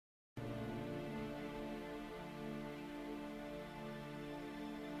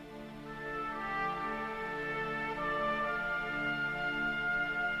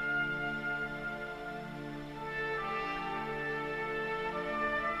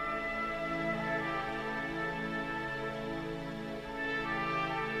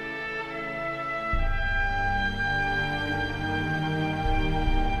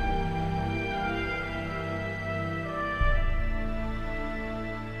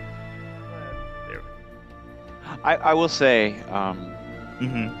I will say,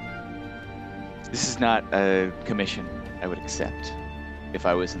 Hmm. this is not a commission I would accept if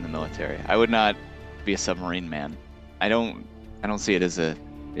I was in the military. I would not be a submarine man. I don't I don't see it as a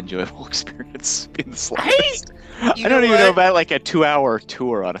enjoyable experience in the I, slightest. you I know don't even know what? about like a 2 hour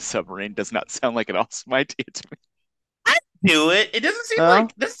tour on a submarine does not sound like an awesome idea to me. I do it. No?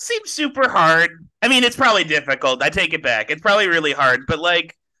 It doesn't seem super hard. I mean, it's probably difficult. I take it back. It's probably really hard, but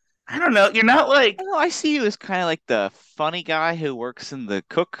like, I don't know. You're not like, Oh, I see you as kind of like the funny guy who works in the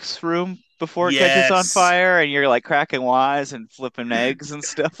cook's room before it catches on yes, fire, and you're like cracking wise and flipping eggs and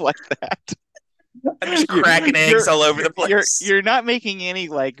stuff like that. I'm just You're cracking eggs all over the place. you're not making any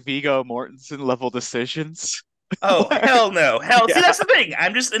like Viggo Mortensen level decisions. Oh, hell no. Hell, see, Yeah, that's the thing.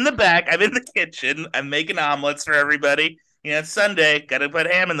 I'm just in the back. I'm in the kitchen. I'm making omelets for everybody. You know, it's Sunday. Got to put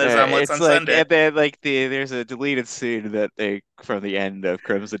ham in those omelets it's on like Sunday. and then like there's a deleted scene that they from the end of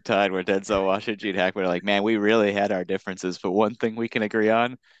Crimson Tide where Denzel Washington and Gene Hackman are like, man, we really had our differences, but one thing we can agree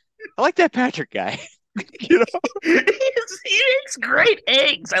on, I like that Patrick guy. You know? He makes great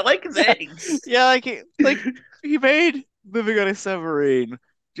eggs. I like his Yeah, eggs. yeah, like he made living on a submarine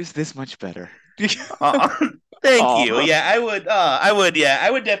just this much better. Aw, thank you. Oh, Yeah, I would. Yeah, I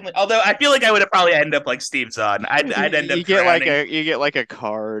would definitely. Although I feel like I would probably end up like Steve Zahn. I'd end up drowning. you get like a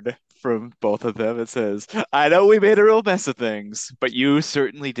card from both of them. It says, "I know we made a real mess of things, but you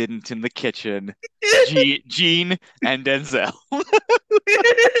certainly didn't in the kitchen." Gene and Denzel.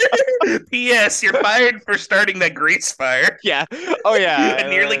 P.S. You're fired for starting that grease fire. Yeah. Oh And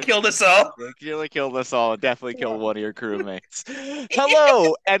nearly yeah. killed us all. They nearly killed us all and definitely killed one of your crewmates.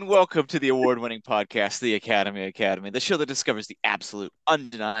 Hello and welcome to the award-winning podcast, The Academy, the show that discovers the absolute,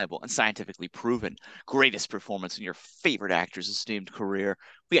 undeniable, and scientifically proven greatest performance in your favorite actor's esteemed career.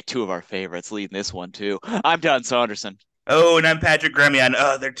 We got two of our favorites leading this one too. I'm Don Saunderson. Oh, and I'm Patrick Gremion.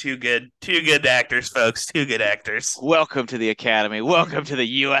 Oh, they're too good. Too good actors, folks. Too good actors. Welcome to the Academy. Welcome to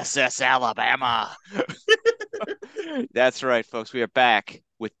the USS Alabama. That's right, folks. We are back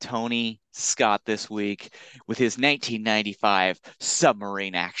with Tony Scott this week with his 1995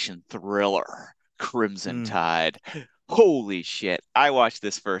 submarine action thriller, Crimson Mm. Tide. Holy shit. I watched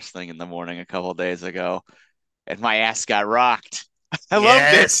this first thing in the morning a couple days ago, and my ass got rocked. I loved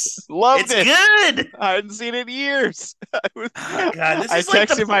it. Yes. Loved It's it. good. I hadn't seen it in years. Oh, God, this I is like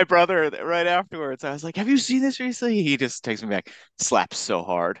texted the my brother right afterwards. I was like, "Have you seen this recently?" He just texted me back, "Slaps so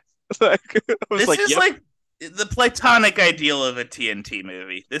hard." I was this like, is "Yep." like the platonic ideal of a TNT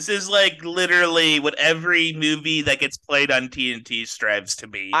movie. This is like literally what every movie that gets played on TNT strives to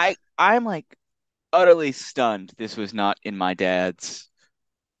be. I'm like utterly stunned this was not in my dad's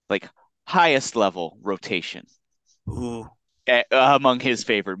like highest level rotation Ooh. among his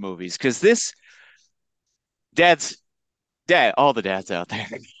favorite movies because this dad's dad all the dads out there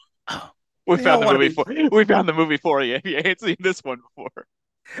Oh, they all want to be. we found the movie for you if you ain't seen this one before.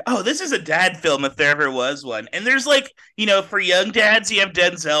 Oh, this is a dad film if there ever was one. And there's like, for young dads, you have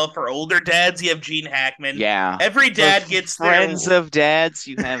Denzel. For older dads, you have Gene Hackman. Yeah, Every for dad gets their. friends of dads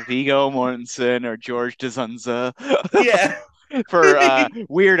you have Viggo Mortensen or George DeZunza. Yeah. For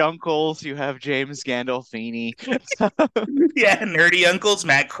weird uncles you have James Gandolfini. Yeah, nerdy uncles,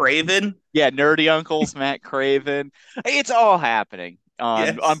 Matt Craven. Yeah, nerdy uncles, Matt Craven. It's all happening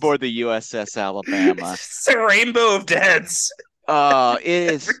on Yes. board the USS It's Alabama. just a rainbow of dads. It Every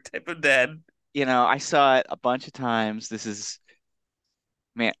is, type of dad. I saw it a bunch of times. This is,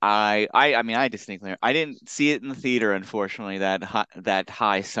 man, I mean, I distinctly, I didn't see it in the theater, unfortunately, that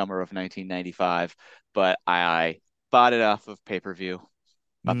high summer of 1995, but I bought it off of pay-per-view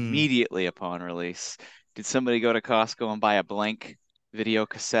Mm. immediately upon release. Did somebody go to Costco and buy a blank video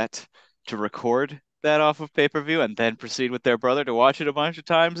cassette to record that off of pay-per-view and then proceed with their brother to watch it a bunch of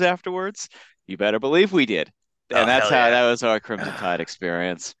times afterwards? You better believe we did. Oh, And hell yeah. that was our Crimson Tide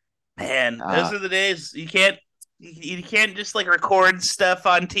experience. Man, those Uh, are the days. You can't just like record stuff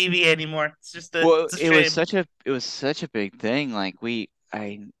on TV anymore. well, it's a shame. it was such a big thing. Like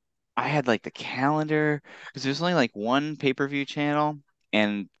I had like the calendar because there's only like one pay-per-view channel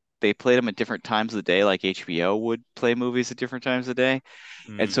and they played them at different times of the day, like HBO would play movies at different times of the day.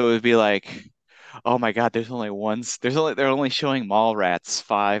 And Mm. so it would be like, oh my God, they're only showing Mallrats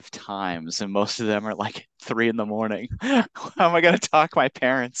 5 times, and most of them are like 3 in the morning. How am I gonna talk my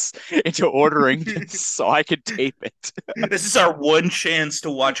parents into ordering this so I could tape it? This is our one chance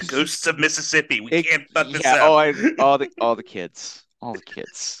to watch Ghosts of Mississippi. We can't fuck this Yeah, up. all the kids. All the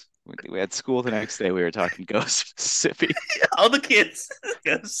kids. We had school the next day. We were talking Ghost of Mississippi. All the kids.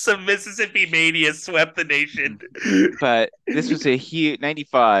 Ghosts of Mississippi mania swept the nation. But this was a huge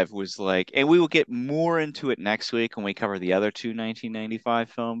 95 was like, and we will get more into it next week when we cover the other two 1995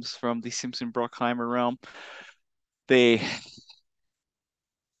 films from the Simpson Bruckheimer realm. they,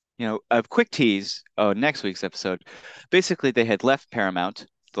 a quick tease. Oh, next week's episode. Basically, they had left Paramount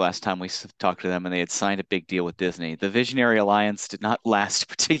the last time we talked to them, and they had signed a big deal with Disney. The Visionary Alliance did not last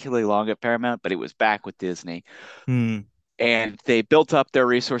particularly long at Paramount, but it was back with Disney. Hmm. And they built up their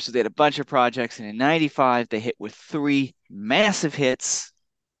resources. They had a bunch of projects, and in '95, they hit with three massive hits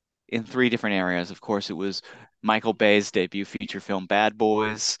in three different areas. Of course, it was Michael Bay's debut feature film Bad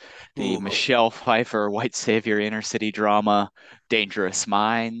Boys, the Ooh. Michelle Pfeiffer white savior inner city drama Dangerous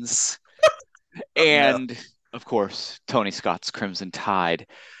Minds, Oh no. and of course Tony Scott's Crimson Tide.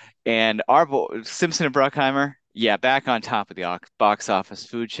 And our Simpson and Bruckheimer, yeah, back on top of the box office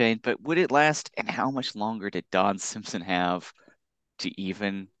food chain, but would it last? And how much longer did Don Simpson have to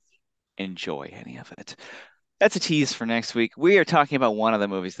even enjoy any of it? That's a tease for next week. We are talking about one of the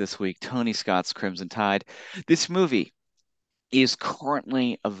movies this week, Tony Scott's Crimson Tide. This movie is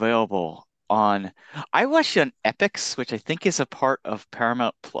currently available on, I watched it on Epix, which I think is a part of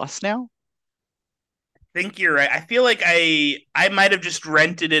Paramount Plus now. Think you're right. I feel like I might have just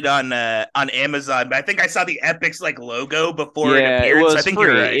rented it on Amazon, but I think I saw the Epix like logo before it Yeah, it appeared, so I was think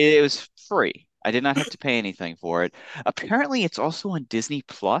you're free. right. It was free. I did not have to pay anything for it. Apparently, it's also on Disney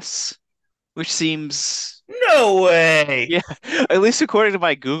Plus, which seems, No way. yeah, at least according to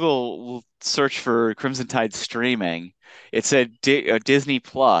my Google search for Crimson Tide streaming, it said Disney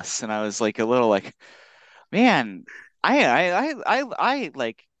Plus, and I was like a little like, man,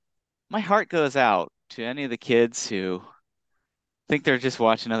 like my heart goes out to any of the kids who think they're just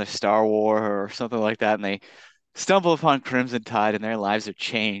watching another Star Wars or something like that, and they stumble upon Crimson Tide and their lives are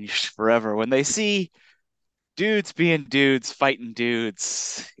changed forever when they see dudes being dudes fighting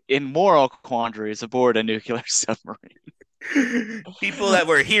dudes in moral quandaries aboard a nuclear submarine. People that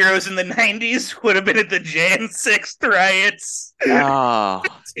were heroes in the 90s would have been at the Jan 6th riots Oh,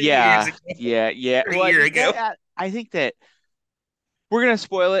 2 years yeah, ago yeah, yeah. or a Well, year ago. I think that we're gonna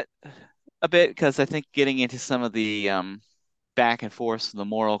spoil it a bit because I think getting into some of the back and forth, the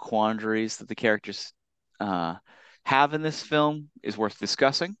moral quandaries that the characters uh, have in this film is worth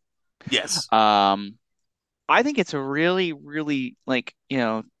discussing. Yes. Um, I think it's a really, really like,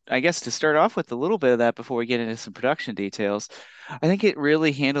 I guess to start off with a little bit of that before we get into some production details, I think it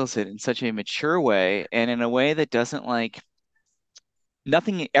really handles it in such a mature way and in a way that doesn't like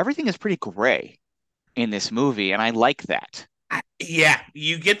nothing, everything is pretty gray in this movie, and I like that. Yeah,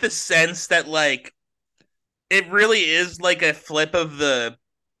 you get the sense that like it really is like a flip of the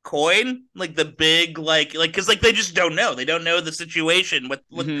coin, like the big because like they just don't know. They don't know the situation with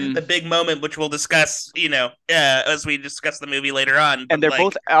Hmm. the big moment, which we'll discuss, as we discuss the movie later on. And But they're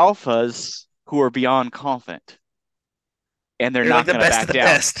both like alphas who are beyond confident, and they're they're like not the going to best of back the down.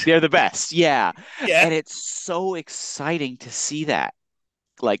 best. They're the best. Yeah. Yeah. And it's so exciting to see that.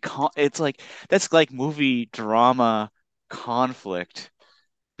 Like, it's like that's like movie drama conflict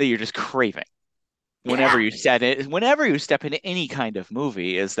that you're just craving Yeah. whenever you step into any kind of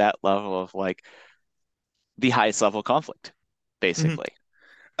movie is that level of like the highest level of conflict, Mhm. basically.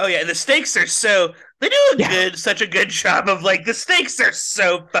 Oh yeah, and the stakes are so they do Yeah, such a good job of like the stakes are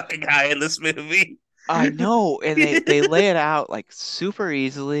so fucking high in this movie. I know. And they lay it out like super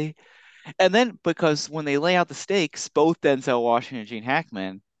easily. And then because when they lay out the stakes, both Denzel Washington and Gene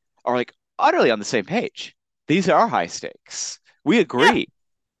Hackman are like utterly on the same page. These are high stakes. We Yeah. agree.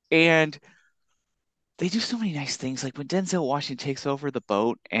 And they do so many nice things. Like when Denzel Washington takes over the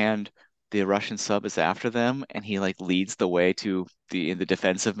boat and the Russian sub is after them, and he like leads the way to the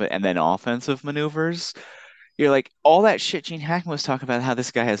defensive and then offensive maneuvers. You're like all that shit Gene Hackman was talking about how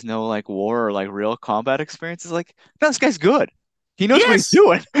this guy has no like war or like real combat experience is like, no, this guy's good. He knows what he's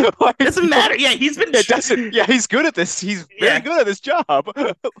Yes. doing. Like, Doesn't matter. Yeah, he's been it doesn't. Yeah, he's good at this. He's very yeah. good at this job. Well,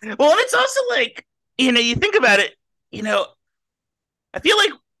 and it's also like, you think about it, you know, I feel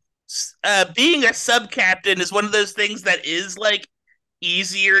like being a sub captain is one of those things that is like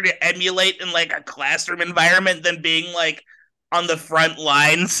easier to emulate in like a classroom environment than being like on the front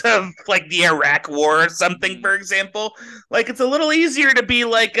lines of like the Iraq War or something, Mhm. for example. Like it's a little easier to be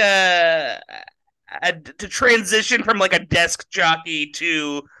like to transition from like a desk jockey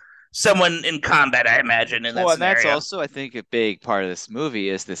to someone in combat, I imagine, in that Well, and that's scenario. also, I think, a big part of this movie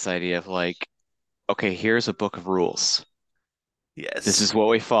is this idea of like, okay, here's a book of rules. This Yes. is what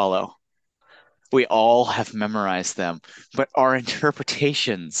we follow. We all have memorized them, but our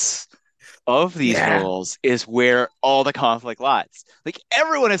interpretations of these Yeah. rules is where all the conflict lies. Like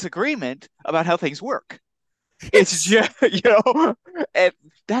everyone has agreement about how things work. It's Yes. just, and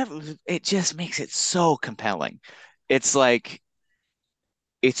it just makes it so compelling. It's like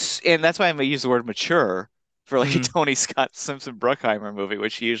and that's why I'm gonna use the word mature for like a Mm. Tony Scott Simpson Bruckheimer movie,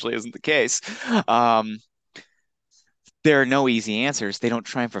 which usually isn't the case. Um, there are no easy answers. They don't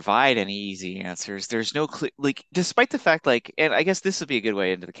try and provide any easy answers. There's no like, despite the fact like, and I guess this would be a good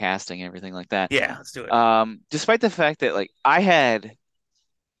way into the casting and everything like that. Yeah, let's do it. Despite the fact that like I had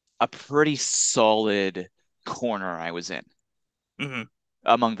a pretty solid corner I was in Hmm.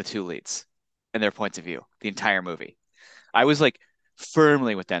 among the two leads and their points of view the entire movie. I was like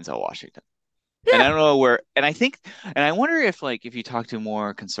firmly with Denzel Washington. And I Yeah. don't know where, and I think, and I wonder if like if you talk to a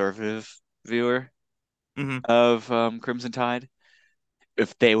more conservative viewer Hmm. of Crimson Tide,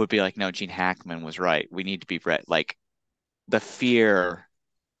 if they would be like, no, Gene Hackman was right. We need to be like the fear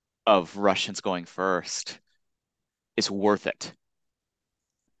of Russians going first is worth it.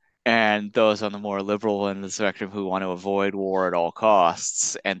 And those on the more liberal end of the spectrum who want to avoid war at all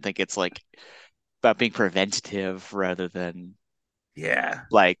costs and think it's like about being preventative rather than Yeah.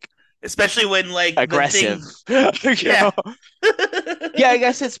 like Especially when like the aggressive. thing. You know? Yeah. Yeah, I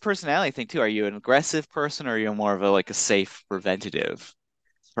guess it's a personality thing too. Are you an aggressive person or are you more of a like a safe preventative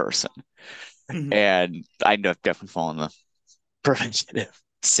person? Mhm. And I know I've definitely fallen the preventative,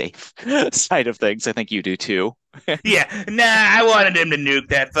 safe side of things. I think you do too. Yeah. Nah, I wanted him to nuke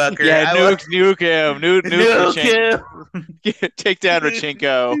that fucker. Yeah, I want nuke him, nuke nuke Rachenko, him. take down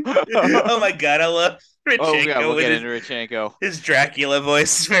Rachenko. Oh my god, I love Oh yeah, Rachenko we'll with get into Rachenko. his Dracula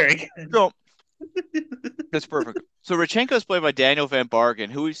voice. Is very good. So that's perfect. So Rachenko is played by Daniel Van Bargen,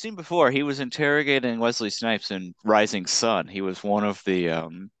 who we've seen before. He was interrogating Wesley Snipes in Rising Sun. He was one of the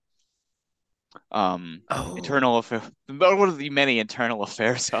Oh, internal affair, one of the many internal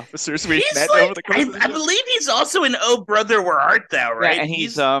affairs officers we've he's met over like the course of the I show. believe he's also in Oh Brother Where Art Thou, Yeah, right? and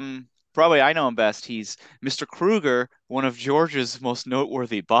he's He's probably I know him best. He's Mr. Kruger, one of George's most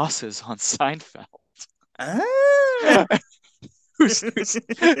noteworthy bosses on Seinfeld. ah. Who's he's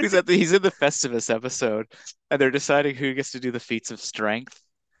in the Festivus episode and they're deciding who gets to do the feats of strength.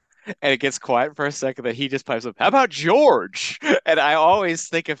 And it gets quiet for a second that he just pipes up, "How about George?" And I always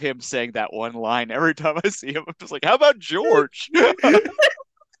think of him saying that one line every time I see him. I'm just like, "How about George?"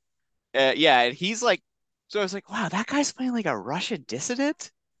 Yeah, and he's like, so I was like, "Wow, that guy's playing like a Russian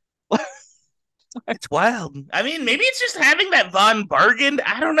dissident." It's wild. I mean, maybe it's just having that Von Bargen.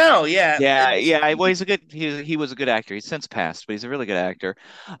 I don't know. Yeah, Yeah, it's yeah. Well, he was a good actor. He's since passed, but he's a really good actor.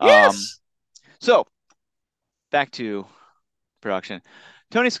 Um, yes. so back to production.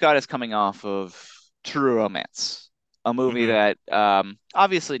 Tony Scott is coming off of True Romance, a movie Hmm. that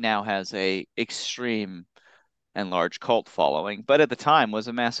obviously now has a extreme and large cult following, but at the time was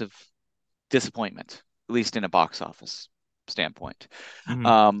a massive disappointment, at least in a box office standpoint. Hmm.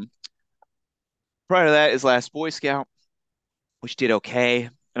 Um, Prior to that is Last Boy Scout, which did okay.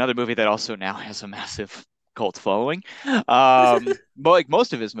 Another movie that also now has a massive cult following. But like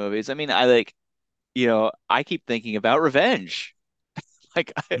most of his movies, I mean, I like, I keep thinking about Revenge,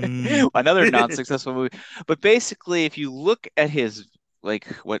 like Mm. another non-successful movie. But basically, if you look at his like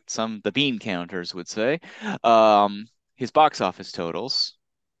what some the bean counters would say, his box office totals,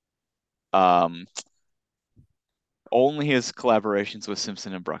 um, only his collaborations with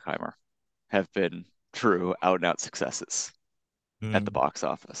Simpson and Bruckheimer have been true out and out successes at the Mm. box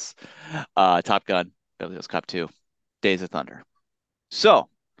office. Top Gun, Beverly Hills Cop 2, Days of Thunder. So,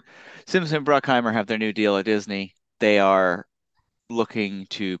 Simpson and Bruckheimer have their new deal at Disney. They are looking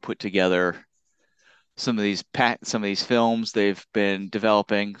to put together some of these films they've been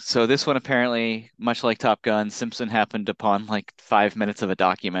developing. So this one apparently, much like Top Gun, Simpson happened upon like 5 minutes of a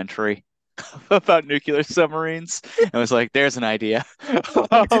documentary about nuclear submarines and was like, "There's an idea." It's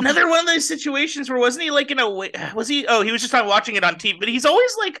Um, another one of those situations where wasn't he like in a was he? Oh, he was just not watching it on TV, but he's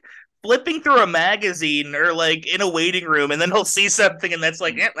always like flipping through a magazine or like in a waiting room, and then he'll see something, and that's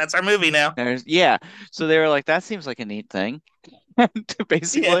like, yeah, that's our movie now. yeah. So they were like, "That seems like a neat thing," Yeah.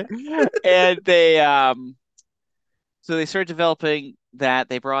 basically, and they started developing that.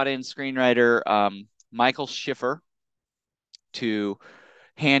 They brought in screenwriter Michael Schiffer to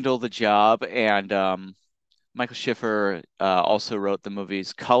handle the job, and Michael Schiffer also wrote the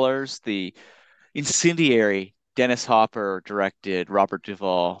movies Colors, the incendiary Dennis Hopper directed Robert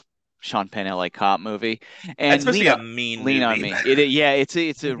Duvall, Sean Penn LA cop movie, That's and supposed to be a mean Lean on movie. Me. Yeah, it's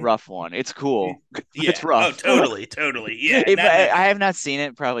a rough one. It's cool, but it's Yeah. Oh, rough. totally, totally. Yeah. Not I no. have not seen it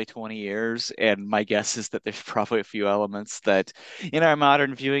in probably 20 years, and my guess is that there's probably a few elements that, in our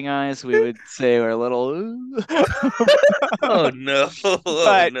modern viewing eyes, we would say are a little. "Ooh." Oh no. Oh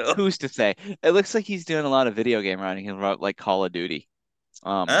But no. who's to say? It looks like he's doing a lot of video game writing about like Call of Duty.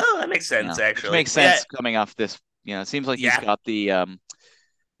 Oh, that makes sense Which actually. makes Yeah. sense coming off this. It seems like he's Yeah. got the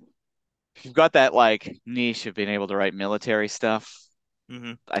if you've got that like niche of being able to write military stuff.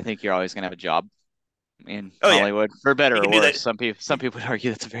 Hmm. I think you're always gonna have a job in Oh yeah. Hollywood, for better He or can do worse. that. Some people would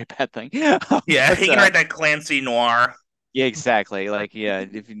argue that's a very bad thing. Yeah, But he can write that Clancy noir. Yeah, exactly. Like, yeah,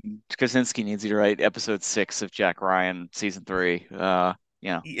 if Krasinski needs you to write episode 6 of Jack Ryan season 3, you know,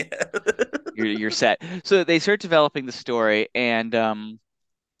 Yeah. you're set. So they start developing the story, and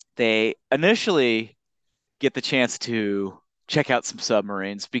they initially get the chance to check out some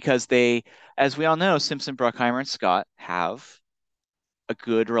submarines because they, as we all know, Simpson, Bruckheimer, and Scott have a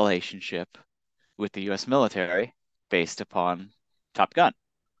good relationship with the U.S. military based upon Top Gun.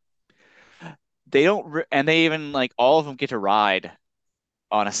 They don't, and they even like all of them get to ride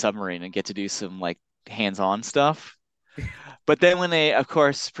on a submarine and get to do some like hands-on stuff. But then when they, of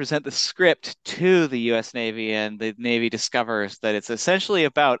course, present the script to the U.S. Navy and the Navy discovers that it's essentially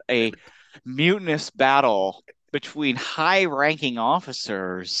about a mutinous battle between high-ranking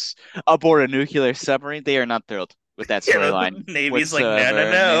officers aboard a nuclear submarine, they are not thrilled with that Yeah, storyline the Navy's like, no, no, whatsoever.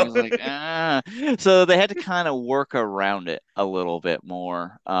 And no. Navy's like, ah. So they had to kind of work around it a little bit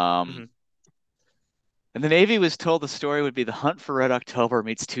more. Mhm. And the Navy was told the story would be The Hunt for Red October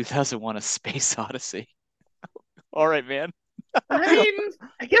meets 2001: A Space Odyssey. All right, man. I mean,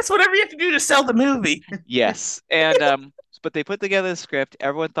 I guess whatever you have to do to sell the movie. Yes. And but they put together the script.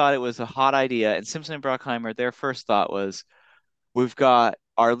 Everyone thought it was a hot idea, and Simpson and Brockheimer, their first thought was, we've got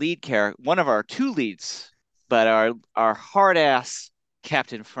our lead character, one of our two leads, but our hard ass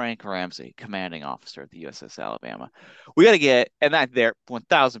Captain Frank Ramsey, commanding officer of the USS Alabama. We got to get, and that they're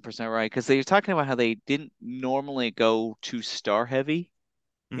 1000% right, because they were talking about how they didn't normally go too star heavy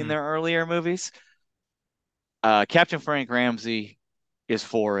in Mhm. their earlier movies. Captain Frank Ramsey is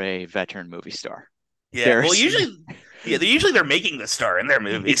for a veteran movie star. Yeah. Well, There's usually, yeah, they're making the star in their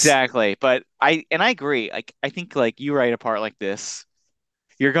movies. exactly, but I agree. Like I think like you write a part like this,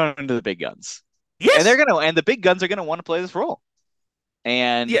 you're going to the big guns, and Yes. the big guns are gonna want to play this role.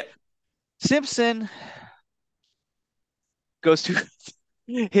 And Yeah. Simpson goes to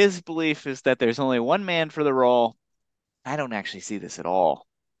his belief is that there's only one man for the role. I don't actually see this at all,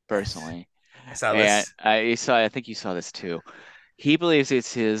 Yes. personally, I saw and this. I think you saw this too. He believes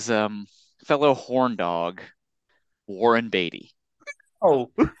it's his fellow horn dog, Warren Beatty.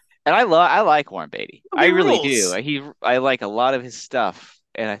 Oh, And I like Warren Beatty. I he really do. rules. I like a lot of his stuff,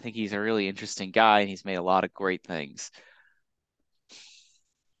 and I think he's a really interesting guy, and he's made a lot of great things.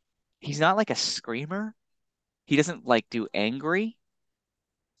 He's not like a screamer. He doesn't like do angry.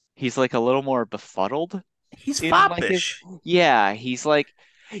 He's like a little more befuddled He's in like his, foppish. yeah, he's like,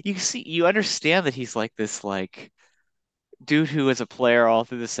 you understand that he's like this like dude who was a player all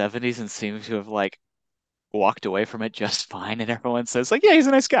through the 70s and seems to have like walked away from it just fine, and everyone says like, yeah, he's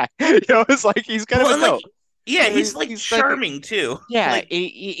a nice guy. It's like he's kind of Well, a and like, dope. yeah, he's like He's like charming too. yeah, Like,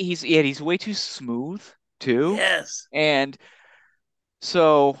 he's way too smooth too. yes. And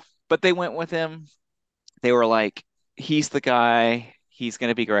so, but they went with him. They were like, he's the guy. He's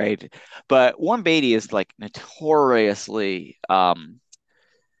gonna be great. But Warren Beatty is like notoriously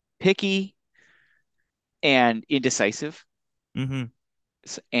picky and indecisive, Hmm.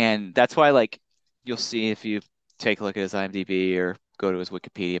 and that's why like you'll see if you take a look at his IMDb or go to his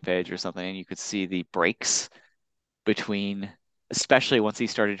Wikipedia page or something, and you could see the breaks between, especially once he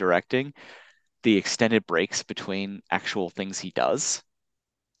started directing, the extended breaks between actual things he does.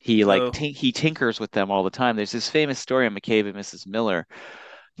 He like Oh, he tinkers with them all the time. There's this famous story on McCabe and Mrs. Miller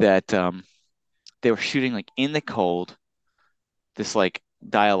that they were shooting like in the cold, this like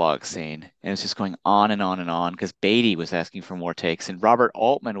dialogue scene, and it's just going on and on and on because Beatty was asking for more takes, and Robert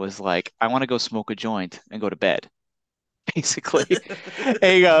Altman was like, "I want to go smoke a joint and go to bed," basically. And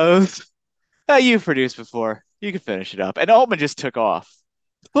he goes, "Oh, you've produced before. You can finish it up." And Altman just took off.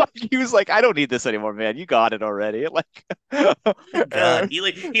 Like he was like, "I don't need this anymore, man. You got it already." Like, God, uh, he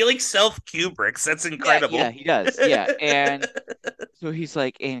like self Kubricks. That's yeah, incredible. he does. Yeah, and so he's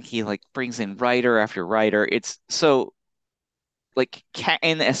like, and he like brings in writer after writer. It's so like,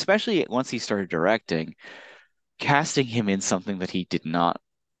 and especially once he started directing, casting him in something that he did not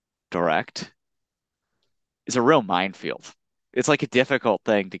direct is a real minefield. It's like a difficult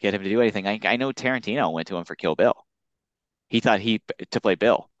thing to get him to do anything. I know Tarantino went to him for Kill Bill. He thought he to play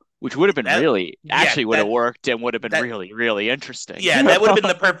Bill, which would have been That really, yeah, actually would have that worked and would have been that really, really interesting. yeah, that would have been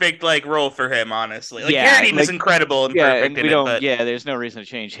the perfect like role for him, honestly. Like Yeah, Carradine is like incredible and yeah, perfect and in we it, don't, but yeah, there's no reason to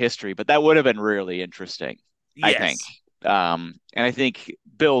change history, but that would have been really interesting, I think. yes. And I think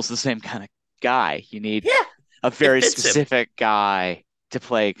Bill's the same kind of guy. You need Yeah, a it very fits him. specific guy to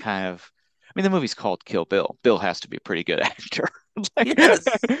play kind of. I mean, the movie's called Kill Bill. Bill has to be a pretty good actor. Like, Yes.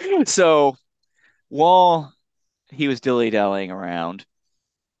 so while he was dilly-dallying around,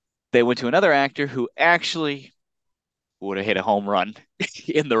 they went to another actor who actually would have hit a home run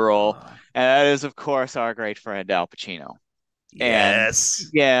in the role, Oh, and that is, of course, our great friend Al Pacino. And yes.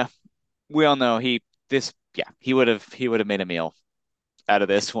 yeah, we all know he this yeah, he would have made a meal out of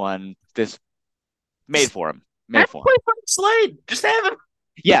this one. This made Just for him, have made him for him. play Frank Slade. Just have him.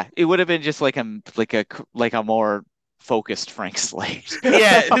 Yeah, it would have been just like a more focused Frank Slade.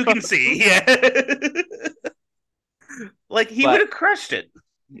 Yeah, who can see? Yeah. Like he would but have crushed it.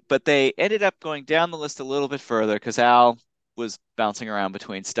 but they ended up going down the list a little bit further because Al was bouncing around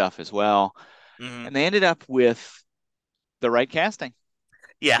between stuff as well, Hmm. and they ended up with the right casting.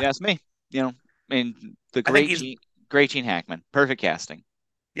 Yeah. You ask me. You know, I mean, the I think great he's Gene Hackman, perfect casting.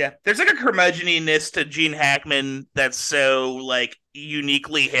 yeah. There's like a curmudgeoniness to Gene Hackman that's so like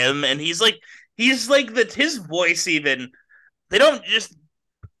uniquely him, and he's like that. His voice even they don't just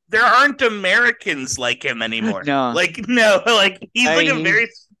there aren't Americans like him anymore. No, Like no, like he's I like a he very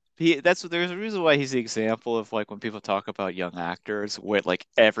that's there's a reason why he's the example of like when people talk about young actors, where like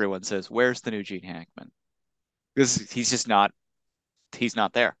everyone says, "Where's the new Gene Hackman?" Because he's not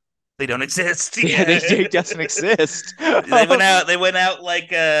there. they don't exist. Yeah, Yeah. he doesn't exist. They went out like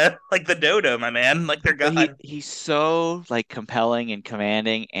the dodo, my man. Like they're But gone. he's so like compelling and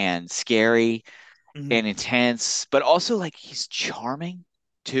commanding and scary Hmm. and intense, but also like he's charming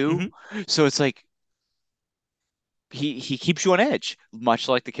too. Hmm. So it's like he keeps you on edge, much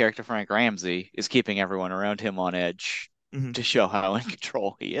like the character Frank Ramsey is keeping everyone around him on edge Hmm. to show how in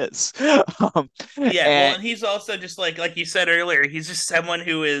control he is. Um, Yeah, well, and and he's also just like you said earlier, he's just someone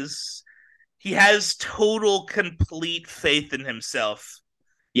who is he has total complete faith in himself.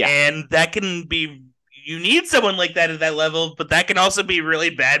 yeah, And that can be you need someone like that at that level, but that can also be really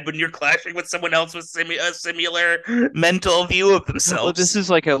bad when you're clashing with someone else with a similar mental view of well, this themselves. is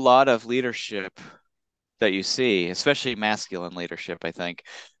like a lot of leadership that you see, especially masculine leadership, I think,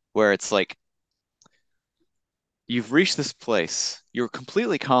 where it's like you've reached this place, you're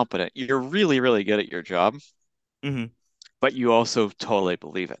completely competent, you're really, really good at your job, Hmm. but you also totally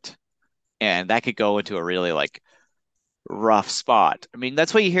believe it. And that could go into a really like rough spot. I mean,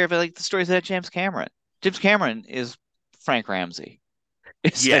 that's why you hear about like the stories of James Cameron. James Cameron is Frank Ramsey,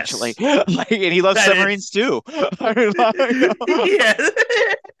 essentially. Yes, Like, and he loves that is. submarines too. I mean, like, Yeah.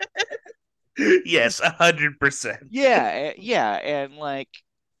 Yes, 100%. yeah, and like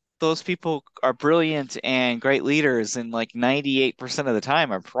those people are brilliant and great leaders, and like 98% of the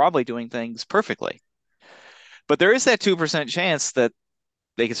time are probably doing things perfectly. But there is that 2% chance that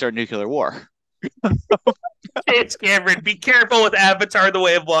they can start nuclear war. James Cameron, be careful with Avatar: The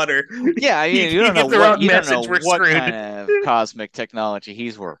Way of Water. Yeah, I mean, You give the wrong you don't know message, we're what kind screwed. of cosmic technology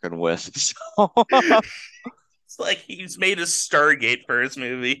he's working with. So, It's like he's made a Stargate for his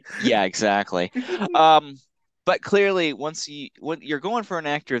movie. yeah, exactly. Um, but clearly, when you're going for an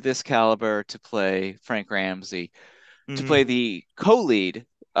actor of this caliber to play Frank Ramsey, to Mm-hmm. play the co-lead,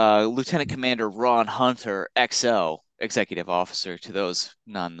 Lieutenant Commander Ron Hunter, XO, executive officer to those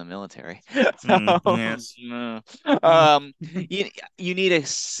not in the military. Yes. um, you you need a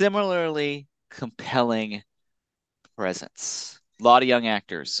similarly compelling presence. A lot of young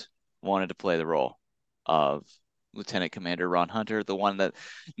actors wanted to play the role of Lieutenant Commander Ron Hunter, the one that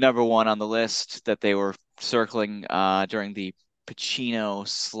number one on the list that they were circling during the Pacino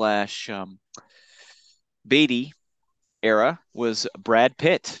slash Beatty era was Brad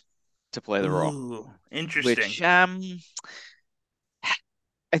Pitt to play the role, Ooh, interesting. which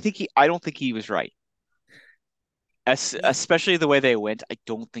I don't think he was right. Especially the way they went, I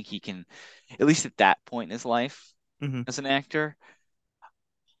don't think he can, at least at that point in his life Mm-hmm. as an actor.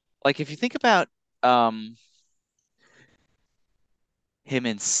 Like if you think about um him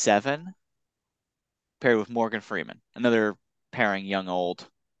in Seven paired with Morgan Freeman, another pairing young old,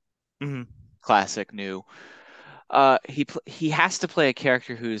 Mm-hmm. classic new. He has to play a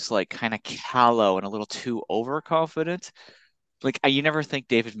character who's like kind of callow and a little too overconfident. Like you never think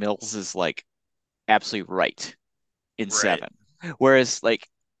David Mills is like absolutely right in Right. Seven. Whereas like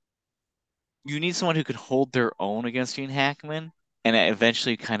you need someone who can hold their own against Gene Hackman and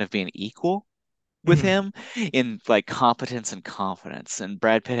eventually kind of be an equal with Mm-hmm. him in like competence and confidence. And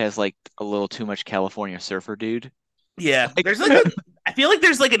Brad Pitt has like a little too much California surfer dude. Yeah. Like There's like a I feel like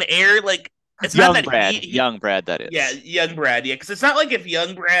there's like an air like it's not that Young Brad that yeah, is. young Brad, yeah, because it's not like if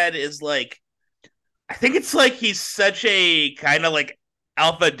young Brad is like I think it's like he's such a kind of like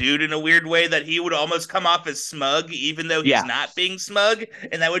alpha dude in a weird way that he would almost come off as smug even though he's Yeah. not being smug,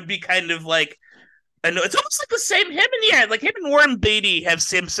 and that would be kind of like I know it's almost like the same him and yeah, like him and Warren Beatty have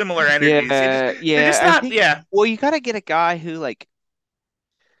similar energies. They're Yeah, just I not think yeah. well you got to get a guy who like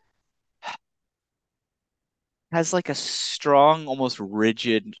has like a strong almost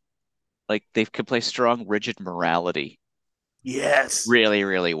rigid like they can play strong rigid morality Yes. really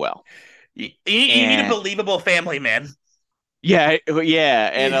really well. You need a And believable family man. yeah,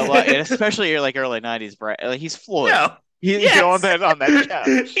 and a lot, and especially like early '90s, Brad. Like he's Floyd. No. He's on Yes. that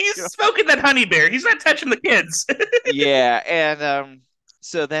couch. He's smoking that honey bear. He's not touching the kids. Yeah, and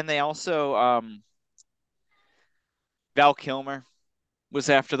so then they also Val Kilmer was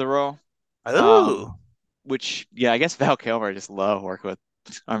after the role. Um, Oh, which yeah, I guess Val Kilmer just love working with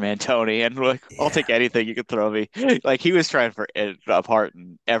our man Tony, and like I'll yeah. take anything you could throw me. Like he was trying for it a part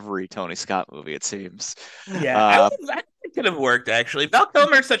in every Tony Scott movie, it seems. Yeah, Uh, that could have worked actually. Val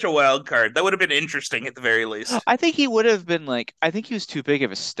Kilmer's such a wild card. That would have been interesting at the very least. I think he would have been like, I think he was too big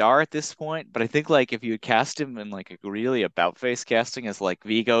of a star at this point, but I think like if you had cast him in like a really about face casting as like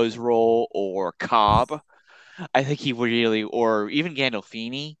Vigo's role or Cobb, I think he would really, or even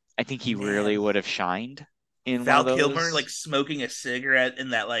Gandolfini, I think he really Man, would have shined in one of Val Kilmer those. like smoking a cigarette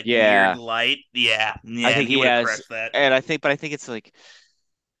in that like weird Yeah, light. Yeah, I man, think he he would have has, crushed that. and but I think it's like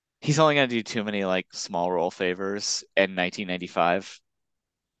he's only gonna do too many like small role favors in 1995.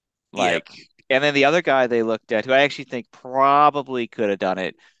 Yep. Like, and then the other guy they looked at, who I actually think probably could have done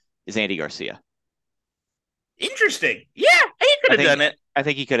it, is Andy Garcia. Interesting. Yeah, he could I have think done it. I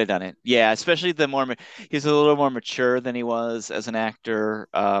think he could have done it. Yeah, especially he's a little more mature than he was as an actor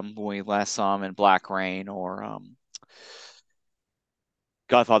when we last saw him in Black Rain or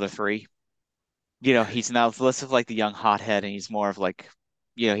Godfather 3. He's now less of like the young hothead and he's more of like,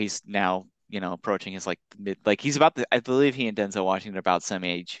 he's now, approaching his like mid, like he's about I believe he and Denzel Washington are about same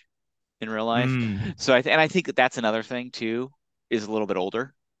age in real life. Mm. So and I think that's another thing too, is a little bit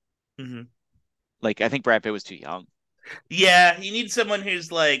older. Hmm. Like I think Brad Pitt was too young. Yeah, you need someone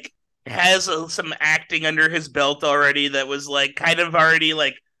who's like has some acting under his belt already that was like kind of already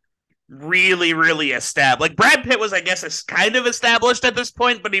like really, really established. Like Brad Pitt was, I guess, kind of established at this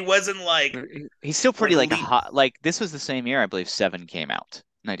point, but he wasn't He's still like pretty like a leap. hot, like this was the same year I believe Seven came out,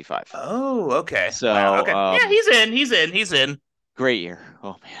 95. Oh, okay. Wow. So, Okay. Yeah, he's in. He's in. He's in. great year.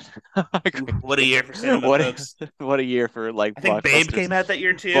 Oh man. Ooh, what a year for cinema, What folks. what a year for like I think Babe blockbusters. came out that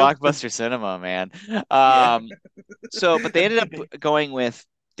year too. Blockbuster cinema, man. Yeah. But they ended up going with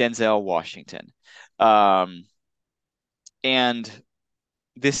Denzel Washington. Um, and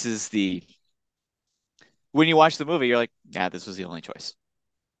this is when you watch the movie, you're like, yeah, this was the only choice.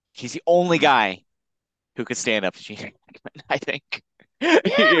 He's the only guy who could stand up to Gene Hackman, I think. Yeah.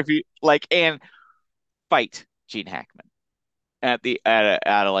 If you like and fight Gene Hackman at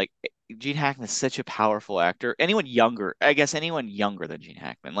a like Gene Hackman is such a powerful actor. Anyone younger, I guess anyone younger than Gene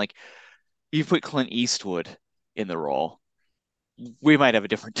Hackman, like you put Clint Eastwood in the role, we might have a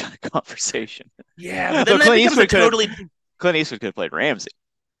different conversation. Yeah, but then But that becomes a totally Clint Eastwood could have played Ramsey.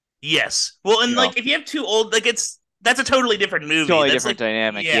 yes. Well, You and know, like if you have two old, like that's a totally different movie. totally That's different like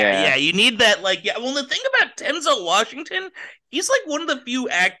dynamic. yeah, Yeah. yeah. You need that like yeah. Well, the thing about Denzel Washington, he's like one of the few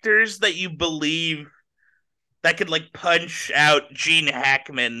actors that you believe that could like punch out Gene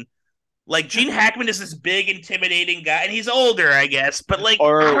Hackman. Like Gene Hackman is this big, intimidating guy, and he's older, I guess. But like I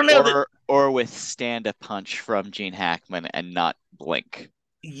Or don't know that. or withstand a punch from Gene Hackman and not blink.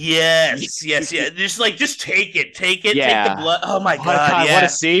 Yes, yes, yeah. Just take it, take the Yeah. blood. Oh my Oh god, God, what a yeah.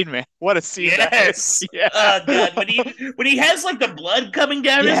 scene, man. What a scene that is. Yes. Yeah. Oh god, when he has like the blood coming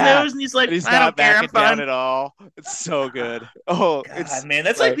down his Yeah. nose, and he's like, And he's I not don't care, I'm backing down fine. at all. It's so good. Oh, God, it's man,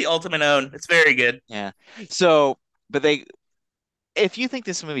 that's like like the ultimate own. It's very good. yeah. So, but if you think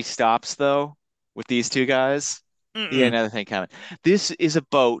this movie stops though with these two guys, yeah, Mm-mm. another thing coming. This is a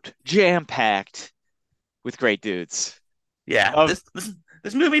boat jam-packed with great dudes. Yeah, Of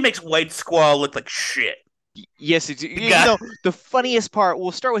this movie makes White Squall look like shit. yes, The guy, the funniest part.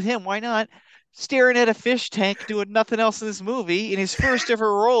 We'll start with him. Why not? Staring at a fish tank, doing nothing else in this movie, in his first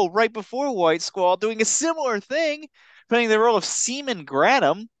ever role, right before White Squall, doing a similar thing, playing the role of Seaman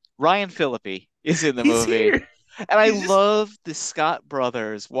Granum. Ryan Phillippe is in the he's movie, here. and I He's just love the Scott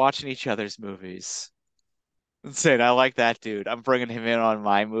brothers watching each other's movies and saying, "I like that dude. I'm bringing him in on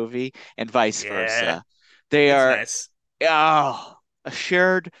my movie," and vice yeah, versa. They it's are nice. oh, a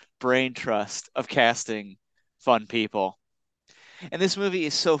shared brain trust of casting fun people. And this movie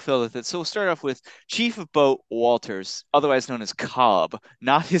is so filled with it. So we'll start off with Chief of Boat Walters, otherwise known as Cobb,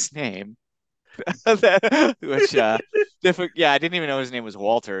 not his name. Which yeah, I didn't even know his name was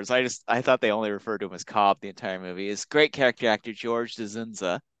Walters. I thought they only referred to him as Cobb the entire movie. Is great character actor George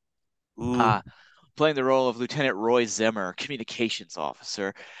DeZunza, Ooh, uh, playing the role of Lieutenant Roy Zimmer, communications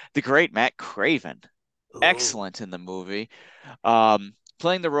officer. The great Matt Craven, ooh. excellent in the movie.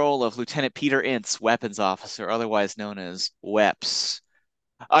 Playing the role of Lieutenant Peter Ince, weapons officer, otherwise known as WEPS.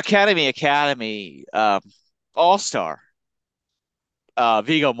 Academy, All Star,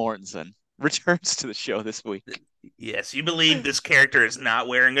 Viggo Mortensen returns to the show this week. Yes, you believe this character is not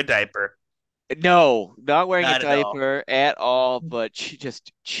wearing a diaper. No, not wearing a Not at all. diaper at all, but she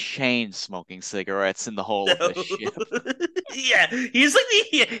just chain smoking cigarettes in the whole of the No. ship. Yeah, he's like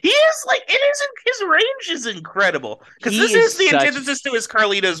he is like it is his range is incredible because He this is is the such, antithesis to his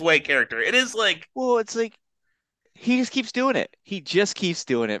Carlito's Way character. It is like well, it's like he just keeps doing it. He just keeps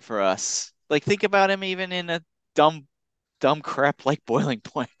doing it for us. Like think about him even in a dumb dumb crap like Boiling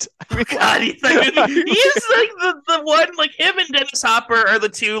Point. I oh mean god, like he's like he is like the one like him and Dennis Hopper are the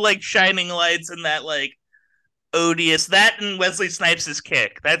two like shining lights in that like odious that and Wesley Snipes'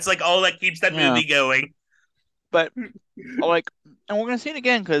 kick. That's like all that keeps that yeah. movie going. But like and we're gonna see it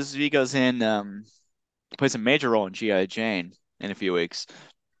again because Vigo's in plays a major role in G.I. Jane in a few weeks.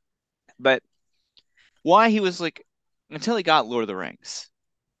 But why he was like until he got Lord of the Rings.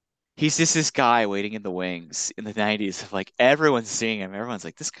 He's just this guy waiting in the wings in the 90s of like everyone's seeing him. Everyone's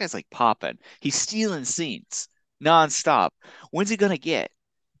like, this guy's like popping. He's stealing scenes nonstop. When's he gonna get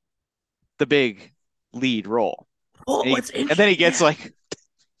the big lead role? Well, And he what's and then he interesting? gets Yeah. like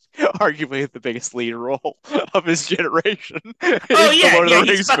arguably the biggest lead role of his generation Oh in the yeah, Lord of yeah. the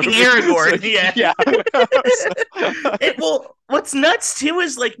He's Rings fucking movie. So Aragorn. Yeah. yeah. So, It well, what's nuts too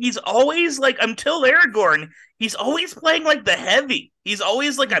is like he's always like until Aragorn, he's always playing like the heavy. He's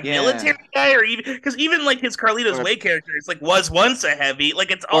always like a yeah. military guy, or even because even like his Carlito's Or Way character is like was once a heavy.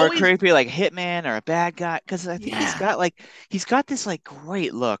 Like it's or a always creepy like hitman or a bad guy because I think yeah, he's got this like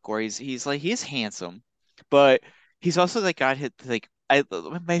great look where he's like he's handsome, but he's also like got hit like I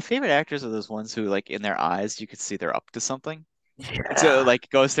my favorite actors are those ones who like in their eyes you could see they're up to something. And so yeah. like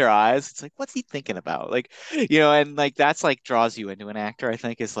goes their eyes, it's like what's he thinking about? Like and like that's like draws you into an actor, I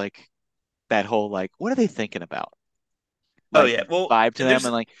think, is like that whole like what are they thinking about? Oh Like yeah. Well, vibe to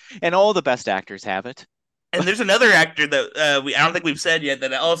them and all the best actors have it. there's another actor that we I don't think we've said yet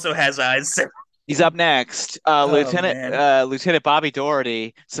that also has eyes. He's up next. Oh man. Lieutenant Bobby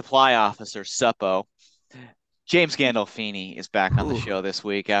Doherty, supply officer, Suppo. James Gandolfini is back on the Ooh. show this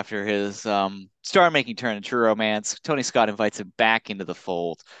week after his star-making turn in True Romance. Tony Scott invites him back into the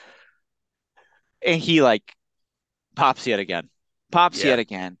fold, and he like pops yet again. Pops Yeah. yet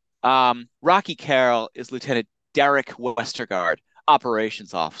again. Rocky Carroll is Lieutenant Derek Westergaard,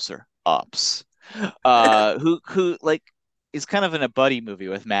 operations officer, Ups. Who like is kind of in a buddy movie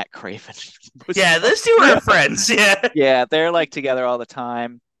with Matt Craven. Yeah, those two are friends. Yeah. Yeah, they're like together all the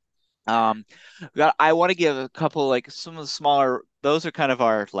time. Um, I want to give a couple like some of the smaller. Those are kind of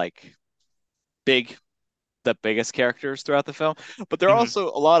our like big, the biggest characters throughout the film, but there are Mhm. also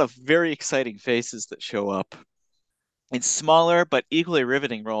a lot of very exciting faces that show up in smaller but equally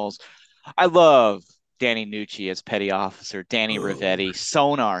riveting roles. I love Danny Nucci as petty officer, Danny Ooh. Rivetti,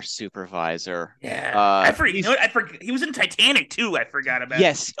 sonar supervisor. Yeah. I forget. You know He's what? I forget. He was in Titanic too. I forgot about.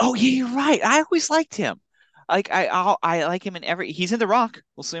 yes. Oh yeah, you're right. I always liked him. I like him in every. He's in The Rock.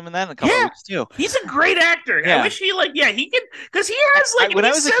 We'll see him in that in a couple of Yeah. weeks too. He's a great actor. I Yeah. wish he like yeah he could because he has like When I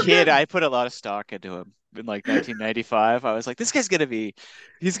he's was a so kid, good. I put a lot of stock into him in like 1995. I was like, this guy's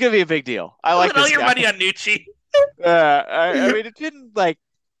he's gonna be a big deal. I like Put all this your guy. money on Nucci. I mean, it didn't like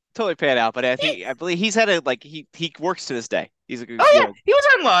totally pan out, but I believe he's had a like he works to this day. He's a good, Oh yeah, he was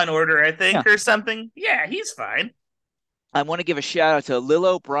on Law and Order, I yeah. think, or something. Yeah, he's fine. I want to give a shout out to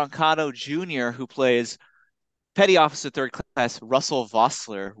Lilo Brancato Jr., who plays Petty Officer Third Class Russell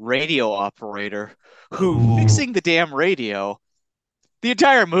Vossler, radio operator, who Ooh. fixing the damn radio. The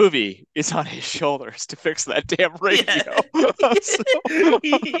entire movie is on his shoulders to fix that damn Yeah. radio. So,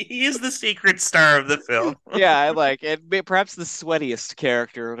 He is the secret star of the film. yeah, I like it. Perhaps the sweatiest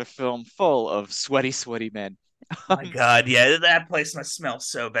character in a film full of sweaty, sweaty men. My God, yeah, that place must smell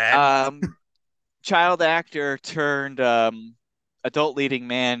so bad. Um, child actor turned adult leading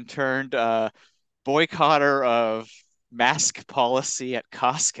man turned boycotter of mask policy at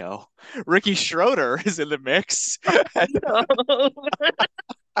Costco. Ricky Schroeder is in the mix,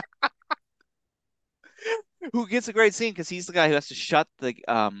 who gets a great scene because he's the guy who has to shut the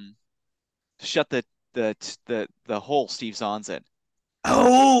hole Steve Zahn's in.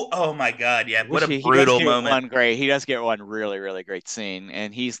 Oh my God, yeah, what Which a he does brutal get moment. one great. He does get one really, really great scene,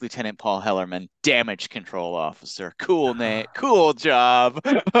 and he's Lieutenant Paul Hellerman, damage control officer. Cool name, cool job.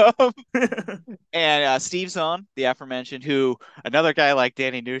 And Steve Zahn, the aforementioned, who another guy like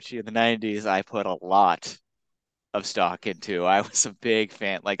Danny Nucci in the '90s, I put a lot of stock into. I was a big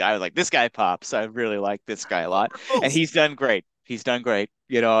fan. Like I was like, this guy pops. I really like this guy a lot, Oh, and he's done great. He's done great.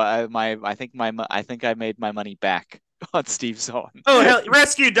 I think I made my money back on Steve Zahn. oh hell,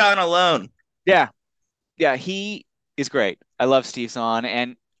 rescue Don alone. Yeah, yeah, he is great. I love Steve Zahn,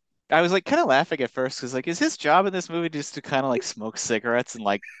 and I was like kind of laughing at first because like, is his job in this movie just to kind of like smoke cigarettes and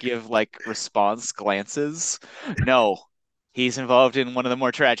like give like response glances? No, he's involved in one of the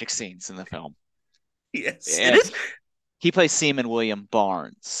more tragic scenes in the film. Yes, it and is. he plays Seaman William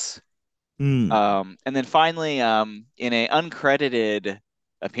Barnes. Mm, And then finally, in a uncredited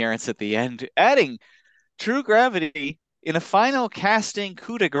appearance at the end, adding True Gravity in a final casting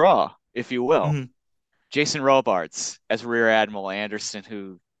coup de grace, if you will. mm, Jason Robards as Rear Admiral Anderson,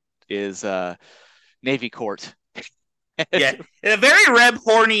 who is Navy Court. yeah, in a very Reb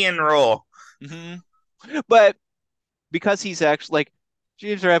Hornian role. hmm But because he's actually like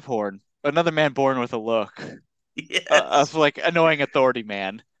James Rebhorn, another man born with a look of Yes. like annoying authority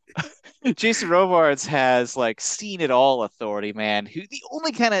man. Jason Robards has like seen it all authority man, who the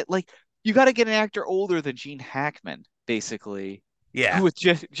only kind of like you got to get an actor older than Gene Hackman, basically, Yeah. who is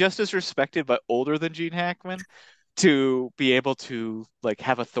just as respected but older than Gene Hackman to be able to like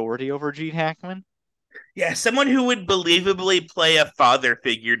have authority over Gene Hackman. Yeah, someone who would believably play a father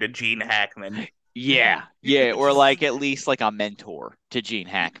figure to Gene Hackman. Yeah, yeah, Which or is like at least like a mentor to Gene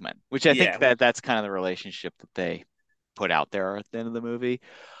Hackman, which I think yeah. that's kind of the relationship that they put out there at the end of the movie.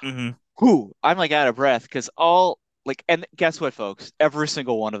 Hmm. Whew, I'm like out of breath because all like, and guess what, folks? Every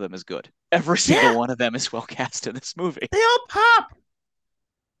single one of them is good. Every single Yeah, one of them is well cast in this movie. they all pop.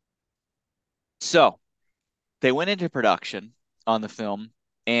 So they went into production on the film,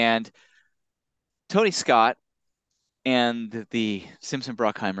 and Tony Scott and the Simpson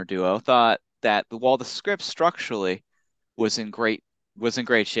Bruckheimer duo thought that while the script structurally was in great was in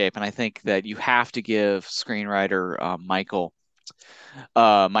great shape, and I think that you have to give screenwriter Michael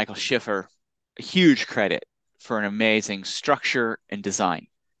Schiffer huge credit for an amazing structure and design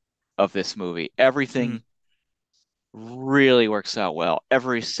of this movie. Hmm. Everything really works out well.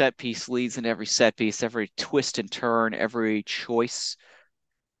 Every set piece leads into every set piece, every twist and turn, every choice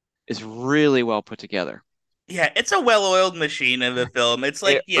is really well put together. Yeah, it's a well-oiled machine of a film. It's It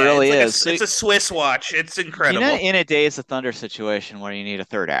like yeah, really is. So, it's a Swiss watch. It's in incredible. a Days of Thunder situation where you need a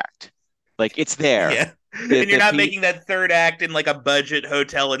third act, like it's there. Yeah, The and you're the not P making that third act in like a budget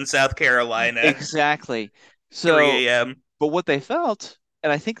hotel in South Carolina, exactly. So, 3 a.m. but what they felt,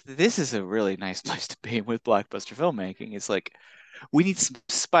 and I think this is a really nice place to be with blockbuster filmmaking, is like we need some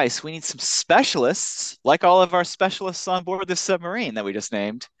spice. We need some specialists, like all of our specialists on board this submarine that we just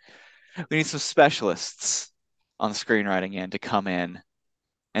named. We need some specialists on the screenwriting end to come in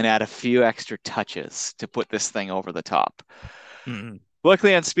and add a few extra touches to put this thing over the top. Mm-hmm.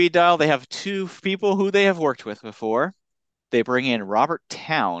 Luckily, on Speed Dial, they have two people who they have worked with before. They bring in Robert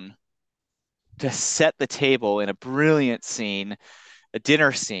Town to set the table in a brilliant scene, a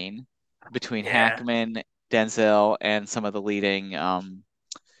dinner scene between Yeah. Hackman, Denzel, and some of the leading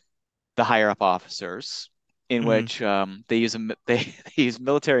the higher up officers, in Mm-hmm. which they use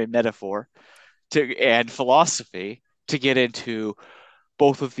military metaphor to and philosophy to get into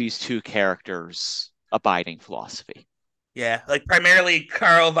both of these two characters' abiding philosophy. Yeah, like primarily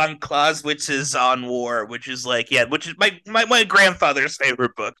Karl von Clausewitz's On War, which is like, yeah, which is my grandfather's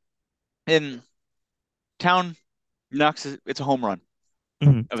favorite book. In Town knocks it's a home run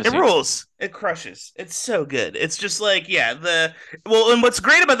Mhm. of a It sequence. rules. It crushes. It's so good. It's just like, yeah, the well, and what's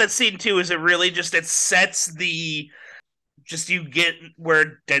great about that scene too is it really just it sets the just you get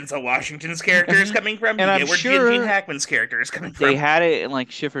where Denzel Washington's character is Mhm. coming from. And You I'm get where Gene sure Hackman's character is coming they from. had it in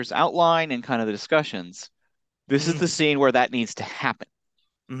like Schiffer's outline and kind of the discussions. This is Hmm. the scene where that needs to happen.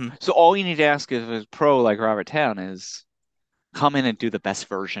 Hmm. So all you need to ask of a pro like Robert Town is come in and do the best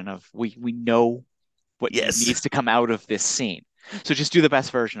version of we know what Yes. needs to come out of this scene. So just do the best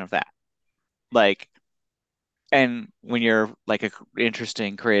version of that. Like, and when you're like a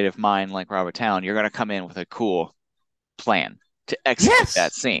interesting creative mind like Robert Town, you're going to come in with a cool plan to execute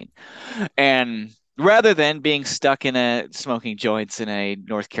that Yes. scene. And rather than being stuck in a smoking joints in a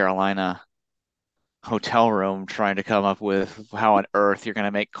North Carolina hotel room trying to come up with how on earth you're going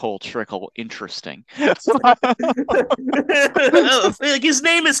to make Cole Trickle interesting. Oh, like his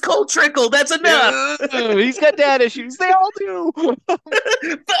name is Cole Trickle. That's enough. He's got dad issues. They all do. Fuck,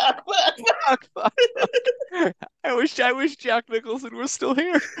 fuck, Fuck, fuck, fuck. I wish Jack Nicholson was still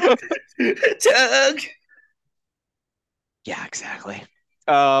here. fuck. Tug. Yeah, exactly.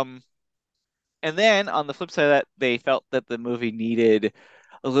 Um, and then on the flip side of that, they felt that the movie needed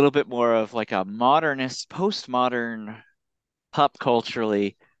a little bit more of like a modernist, postmodern, pop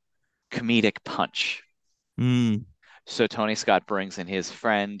culturally comedic punch. Mm. So Tony Scott brings in his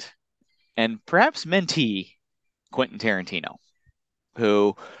friend and perhaps mentee, Quentin Tarantino,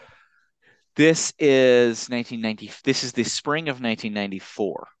 who this is the spring of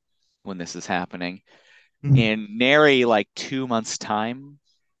 1994 when this is happening. Mm. In nary like 2 months' time,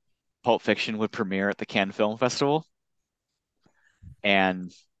 Pulp Fiction would premiere at the Cannes Film Festival,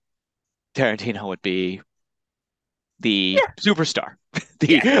 and Tarantino would be the Yeah, superstar.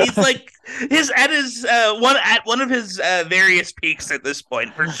 Yeah, The he's like his at one of his various peaks at this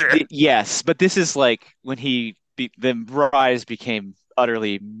point for sure. yes, but this is like when the rise became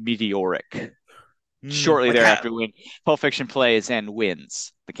utterly meteoric. Shortly Like how, thereafter, when Pulp Fiction plays and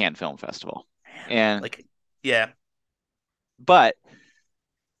wins the Cannes Film Festival, and like yeah. but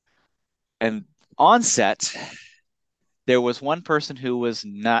and on set there was one person who was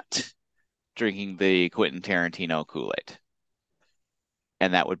not drinking the Quentin Tarantino Kool-Aid,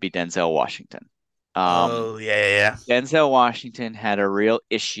 and that would be Denzel Washington. Um, Oh yeah. Denzel Washington had a real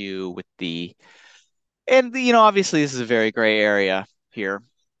issue with and you know, obviously this is a very gray area here,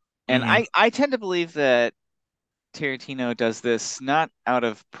 and Mm-hmm. I tend to believe that Tarantino does this not out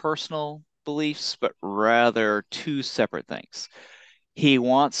of personal beliefs, but rather two separate things. He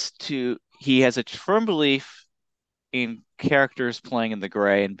has a firm belief in characters playing in the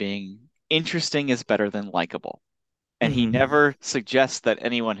gray and being interesting is better than likable. And he Mm-hmm. never suggests that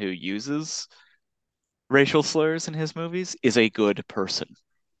anyone who uses racial slurs in his movies is a good person.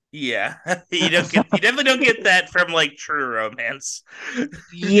 Yeah, you definitely don't get that from like True Romance.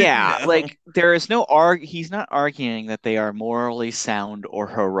 Yeah, No. like he's not arguing that they are morally sound or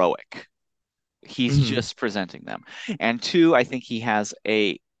heroic. He's Mm-hmm. just presenting them. And two, I think he has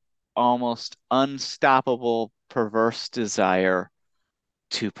a almost unstoppable perverse desire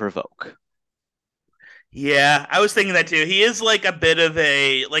to provoke. Yeah, I was thinking that too. He is like a bit of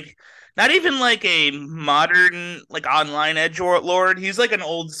a like not even like a modern like online edge lord. He's like an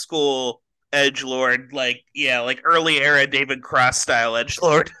old school edge lord, like yeah, like early era David Cross style edge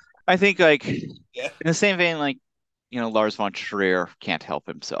lord. I think like in Yeah. the same vein, like, you know, Lars von Trier can't help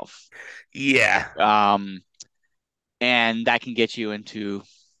himself. Yeah. Um, and that can get you into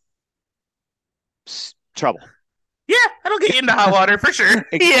trouble. Yeah, that'll get you into hot water for sure.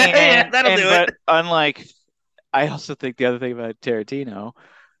 Yeah, that'll do it. But unlike, I also think the other thing about Tarantino,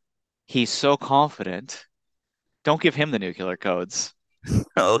 he's so confident. Don't give him the nuclear codes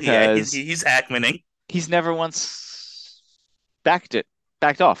Oh yeah, because he's Hackmaning. he's never once backed it,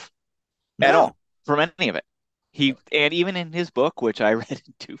 backed off at No. all from any of it. And even in his book, which I read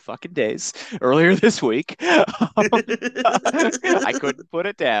in 2 fucking days earlier this week, I couldn't put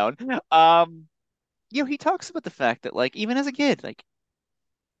it down. You know, he talks about the fact that like even as a kid, like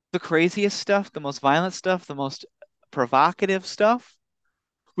the craziest stuff, the most violent stuff, the most provocative stuff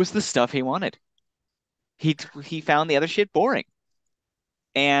was the stuff he wanted. He found the other shit boring,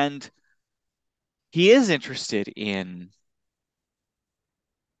 and he is interested in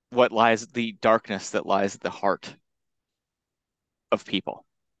the darkness that lies at the heart of people,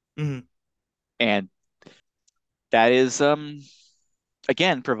 Mhm. and that is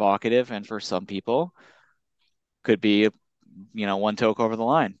again provocative, and for some people could be one toke over the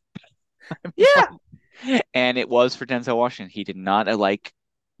line. Yeah. And it was for Denzel Washington. He did not like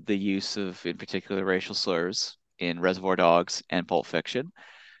the use of, in particular, racial slurs in Reservoir Dogs and Pulp Fiction.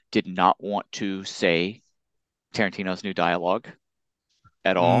 Did not want to say Tarantino's new dialogue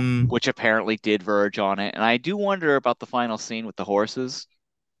at all, Mm. which apparently did verge on it. And I do wonder about the final scene with the horses,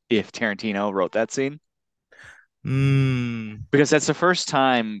 if Tarantino wrote that scene, Mm. because that's the first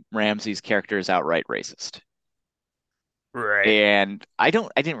time Ramsey's character is outright racist. Right. And I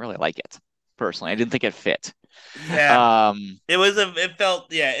didn't really like it personally. I didn't think it fit. Yeah. Um, It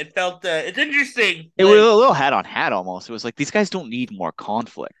felt yeah, it felt it's interesting. it was Like a little hat on hat almost. It was like these guys don't need more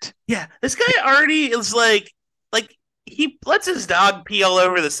conflict. yeah, this guy already is like he lets his dog pee all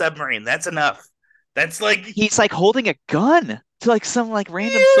over the submarine. That's enough. That's like He's like holding a gun to like some like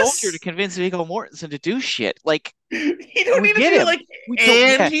random soldier to yes. convince Viggo Mortensen to do shit. Like You don't we need to get be him. like We don't.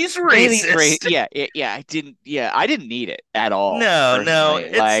 and Yeah, he's and he's racist. Yeah, yeah. I didn't. Yeah, I didn't need it at all No, personally.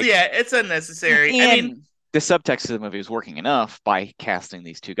 it's Like, yeah, it's unnecessary. I mean, and the subtext of the movie was working enough by casting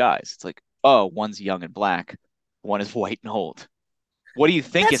these two guys. It's like, oh, one's young and black, one is white and old. What do you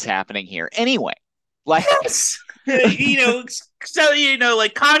think is that's happening here anyway? Like, yes. You know, so you know,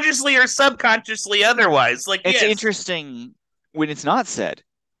 like consciously or subconsciously otherwise. Like it's yes. interesting when it's not said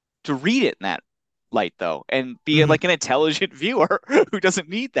to read it in that light though, and be Mhm. like an intelligent viewer who doesn't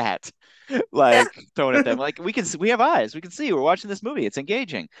need that Yeah. like thrown at them. Like we have eyes, we can see, we're watching this movie, it's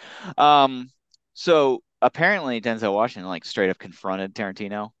engaging. So apparently Denzel Washington like straight up confronted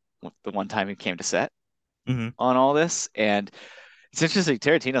Tarantino the one time he came to set Mhm. on all this, and it's interesting.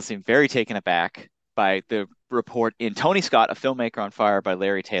 Tarantino seemed very taken aback by the report in Tony Scott, a filmmaker on fire by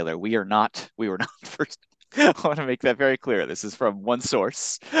Larry Taylor. We were not first. I want to make that very clear. This is from one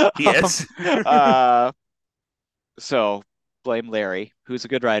source. Yes. Uh, so blame Larry, who's a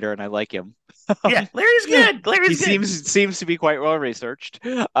good writer, and I like him. Yeah, Larry's good. He Larry's good. seems to be quite well researched.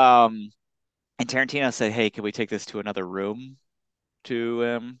 Um, and Tarantino said, "Hey, can we take this to another room?"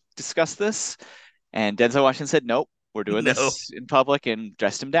 to discuss this, and Denzel Washington said, "Nope, we're doing No. this in public," and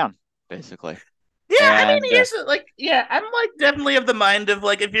dressed him down, basically. Yeah, I mean, And I'm like definitely of the mind of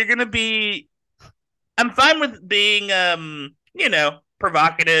like if you're gonna be, I'm fine with being,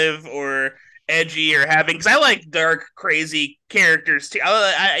 provocative or edgy or having, because I like dark, crazy characters too.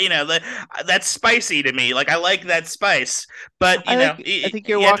 That's spicy to me. Like I like that spice, but I think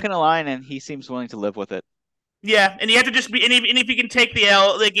you're you have to, walking a line, and he seems willing to live with it. yeah, and you have to just be, and if you can take the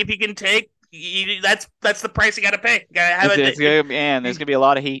L, like if you can take, that's the price you got to pay. You gotta have It's it. gonna, man, there's gonna be a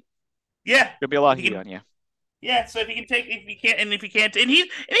lot of heat. Yeah, Gonna be a lot if of you heat can. on you. Yeah, so if you can take, if you can't, and if you can't, and he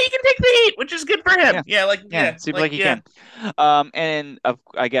can take the heat, which is good for Yeah, him. Yeah, yeah, seems like he yeah. can. And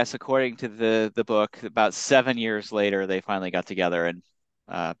I guess according to the book, about 7 years later, they finally got together and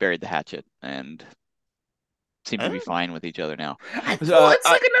buried the hatchet and seem to be Oh. fine with each other now. Well, it's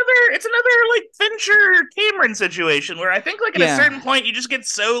another like Fincher Cameron situation where I think like at a Yeah, certain point you just get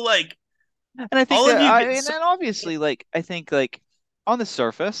so like and I think all of that you I get and so. then obviously, like I think like on the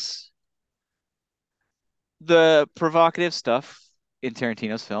surface, the provocative stuff in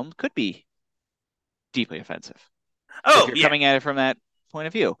Tarantino's film could be deeply offensive if Oh you're yeah. coming at it from that point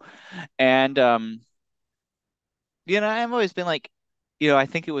of view. And I've always been like, I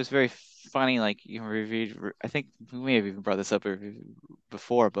think it was very funny. Like I think we may have even brought this up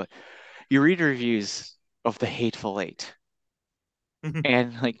before, but you read reviews of The Hateful Eight,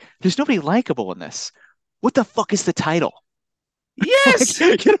 and like, there's nobody likable in this. What the fuck is the title? Like, Yes,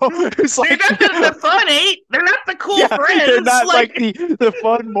 it's they're like, not the fun eight. They're not the cool yeah, they're friends. not like Like the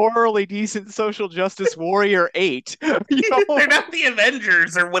fun, morally decent social justice warrior eight. You know, they're not the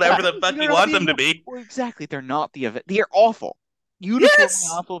Avengers or yeah, whatever the fuck they're you not want the them to be. well, exactly. They're not the event. They're awful, uniformly Yes.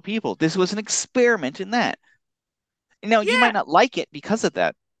 awful people. This was an experiment in that. Now, you might Yeah. not like it because of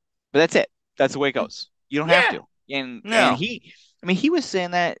that, but that's it. That's the way it goes. You don't have Yeah. to. And No. he was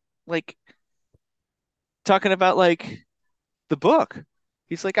saying that, like, talking about like the book.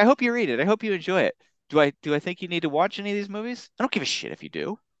 He's like, I hope you read it. I hope you enjoy it. Do I think you need to watch any of these movies? I don't give a shit if you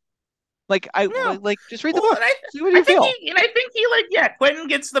do. Like, No. just read the Well, book. See what you feel. I think he like, yeah, Quentin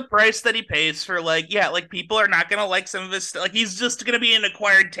gets the price that he pays for like, yeah, like people are not gonna like some of his like he's just gonna be an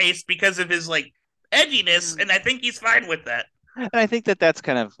acquired taste because of his like edginess, Mm. and I think he's fine with that. And I think that that's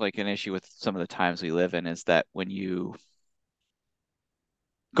kind of like an issue with some of the times we live in, is that when you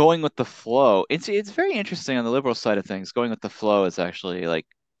going with the flow, it's very interesting on the liberal side of things. Going with the flow is actually like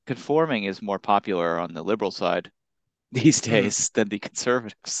conforming is more popular on the liberal side these Mm-hmm. days than the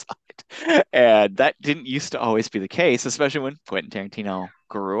conservative side. And that didn't used to always be the case, especially when Quentin Tarantino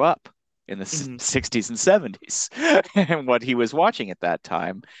grew up in the Mm-hmm. 60s and 70s and what he was watching at that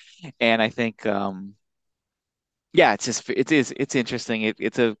time. And I think yeah, it's interesting.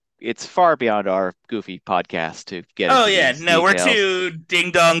 It's far beyond our goofy podcast to get Oh into yeah, these no, we're details. two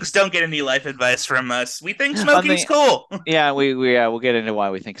ding dongs. Don't get any life advice from us. We think On smoking's the cool. Yeah, we'll get into why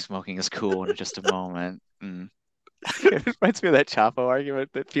we think smoking is cool in just a moment. It reminds me of that Chapo argument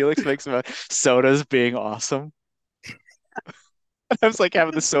that Felix makes about sodas being awesome. I was like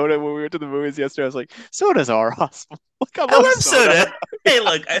having the soda when we went to the movies yesterday. I was like, sodas are awesome. Like, I I love love soda. soda. Hey,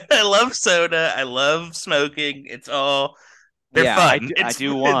 look, I love soda. I love smoking. It's all they're Yeah, fun. I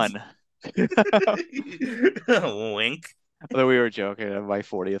do It's one. wink. Although we were joking on my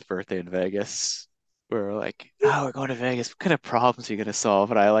 40th birthday in Vegas. We were like, oh, we're going to Vegas. What kind of problems are you gonna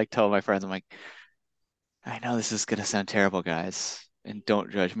solve? And I like telling my friends, I'm like, I know this is gonna sound terrible, guys, and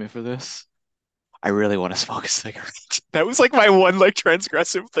don't judge me for this. I really want to smoke a cigarette. That was like my one like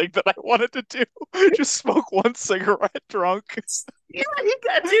transgressive thing that I wanted to do. Just smoke one cigarette drunk. Yeah, you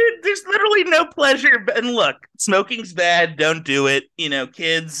got, dude. There's literally no pleasure. And look, smoking's bad. Don't do it.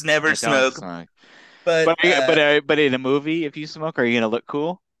 Kids never Yeah, don't smoke. smoke. But But in a movie, if you smoke, are you gonna look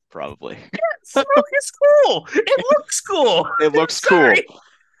cool? Probably. smoke is cool. It looks cool. It I'm looks cool. sorry.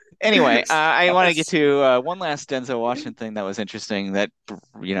 Anyway, I want to get to one last Denzel Washington thing that was interesting that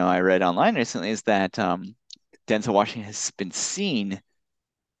I read online recently, is that Denzel Washington has been seen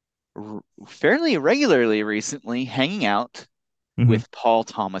fairly regularly recently hanging out Mhm. with Paul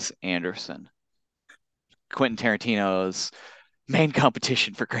Thomas Anderson, Quentin Tarantino's main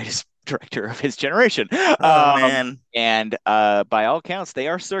competition for greatest director of his generation. Oh man. And by all counts, they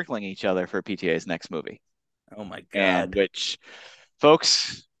are circling each other for PTA's next movie. Oh my And god. which,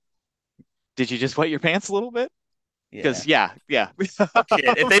 folks, did you just wet your pants a little bit? Yeah. Because yeah. Fuck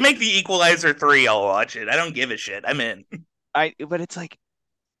shit. If they make the Equalizer 3, I'll watch it. I don't give a shit. I'm in. But it's like,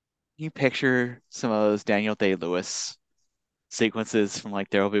 you picture some of those Daniel Day-Lewis sequences from like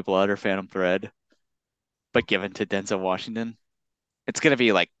There Will Be Blood or Phantom Thread, but given to Denzel Washington. It's gonna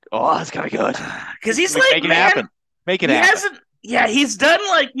be like, oh, it's gonna be good. Cuz he's Like, like, make it man, happen. Make it he happen. hasn't yeah, he's done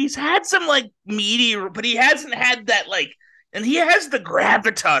like he's had some like meaty, but he hasn't had that like, and he has the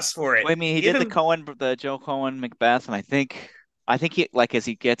gravitas for it. Well, I mean, he did the Even Cohen, the Joe Cohen Macbeth, and I think he like as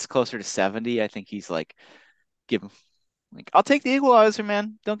he gets closer to 70, I think he's like give like I'll take the Equalizer,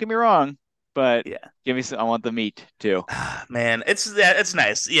 man. Don't get me wrong, but yeah, give me some. I want the meat too. man, it's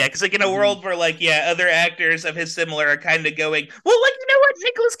nice. Yeah, because like in a Hmm. world where like yeah, other actors of his similar are kind of going, well, like you know what,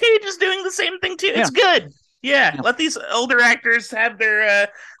 Nicolas Cage is doing the same thing too. Yeah, It's good. Yeah, yeah, let these older actors have their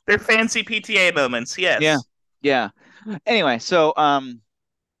fancy PTA moments. yeah, Yes. yeah. Anyway, so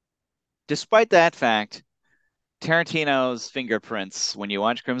despite that fact, Tarantino's fingerprints, when you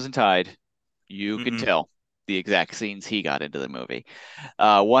watch Crimson Tide, you can Hmm. tell the exact scenes he got into the movie.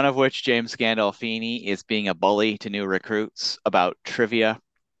 One of which James Gandolfini is being a bully to new recruits about trivia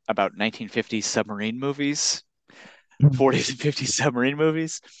about 1950s submarine movies, 40s and 50s submarine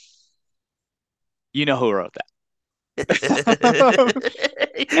movies. You know who wrote that.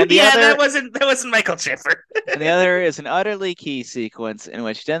 and the Yeah, other that wasn't Michael Schiffer. and the other is an utterly key sequence in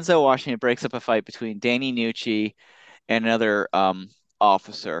which Denzel Washington breaks up a fight between Danny Nucci and another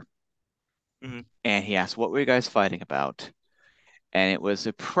officer, Mhm. and he asks, "What were you guys fighting about?" And it was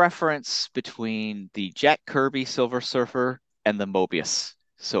a preference between the Jack Kirby Silver Surfer and the Mobius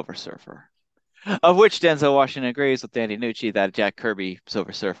Silver Surfer, of which Denzel Washington agrees with Danny Nucci that Jack Kirby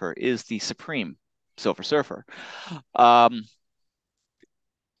Silver Surfer is the supreme Silver Surfer. Um,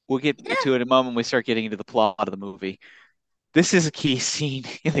 we'll get to it in a moment when we start getting into the plot of the movie. This is a key scene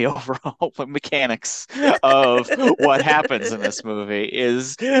in the overall mechanics of what happens in this movie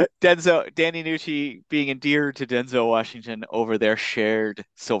is Danny Nucci being endeared to Denzel Washington over their shared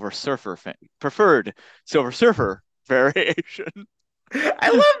Silver Surfer preferred Silver Surfer variation. I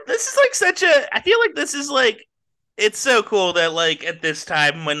love this is like such a I feel like this is like it's so cool that like at this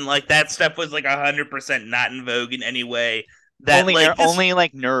time when like that stuff was like 100% not in vogue in any way that like this Only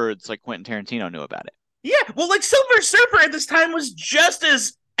like nerds like Quentin Tarantino knew about it. yeah, well, like Silver Surfer at this time was just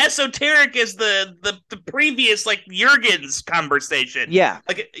as esoteric as the previous like Jurgens conversation. Yeah,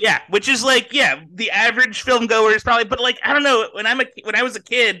 Like yeah, which is like yeah, the average film goer is probably, but like I don't know when I was a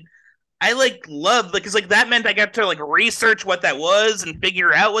kid, I like loved because like that meant I got to like research what that was and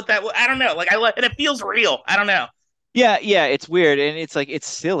figure out what that was. I don't know, like and it feels real. I don't know. yeah, yeah. It's weird and it's like it's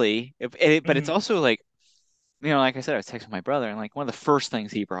silly, but it's Mm-hmm. also like like I said, I was texting my brother, and like one of the first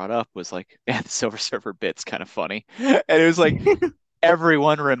things he brought up was like, "Yeah, the Silver Surfer bit's kind of funny," and it was like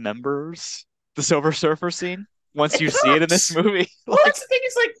everyone remembers the Silver Surfer scene once It you see it in this pops. movie. Well, Like, that's the thing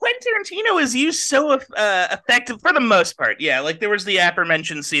is like Quentin Tarantino is used so effective for the most part. Yeah, like there was the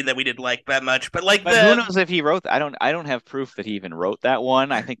aforementioned scene that we didn't like that much, but like but who the knows if he wrote? I don't have proof that he even wrote that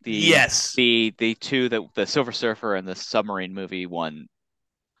one. I think yes the two that the Silver Surfer and the submarine movie one,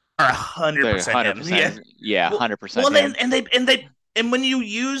 are a they're hundred one percent hundred him. Yeah. percent, yeah, one Well, hundred well, percent him. and when you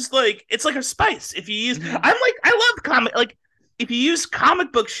use like it's like a spice. If you use, Hmm. I love comic like if you use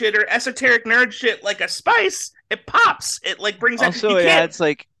comic book shit or esoteric nerd shit like a spice, it pops. It like brings out Also, you it can't. adds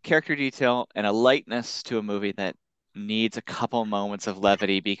like character detail and a lightness to a movie that needs a couple moments of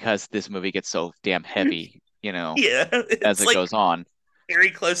levity because this movie gets so damn heavy, Yeah, as it's it like goes on.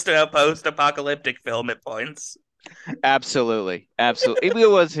 very close to a post-apocalyptic film at points. Absolutely. Absolutely. It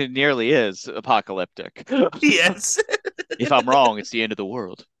was, it nearly is apocalyptic. Yes. If I'm wrong, it's the end of the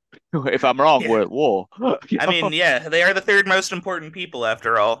world. If I'm wrong, Yeah. we're at war. I mean, yeah, they are the third most important people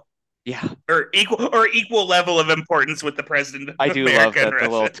after all. Yeah. Or equal level of importance with the president I of do love America and that the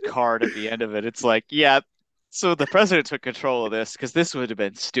little Russia. card at the end of it. It's like, yeah, so the president took control of this because this would have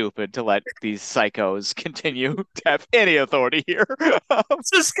been stupid to let these psychos continue to have any authority here.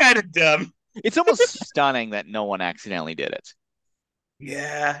 It's just kind of dumb. It's almost stunning that no one accidentally did it.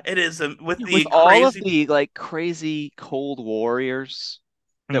 Yeah, it is with With the all of crazy. the like crazy Cold Warriors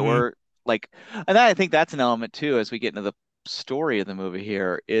that Hmm. were like, and I think that's an element too as we get into the story of the movie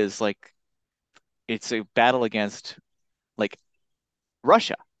here is like it's a battle against like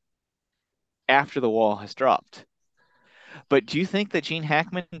Russia after the wall has dropped. But do you think that Gene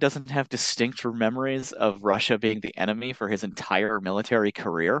Hackman doesn't have distinct memories of Russia being the enemy for his entire military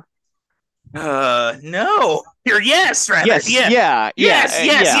career? No. Or yes, rather. Yes, Yeah. yeah, yeah, Yes,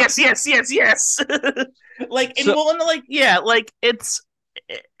 yes, yeah. yes, yes, yes, yes. Like, and So, well, and like, yeah, like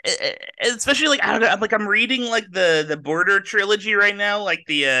especially like I don't know, I'm reading like the Border trilogy right now, like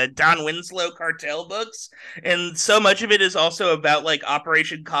the Don Winslow cartel books, and so much of it is also about like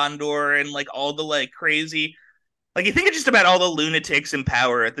Operation Condor and like all the like crazy, like you think it's just about all the lunatics in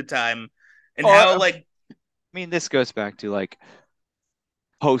power at the time, and how I like mean, this goes back to like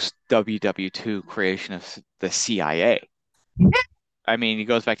post WW2 creation of the CIA. I mean, it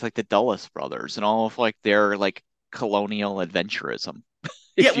goes back to like the Dulles brothers and all of like their like colonial adventurism,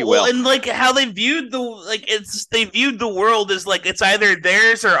 Yeah, if you well, will. and like how they viewed the like it's they viewed the world as like it's either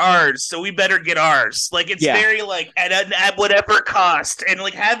theirs or ours, so we better get ours. Like it's Yeah. very like at whatever cost, and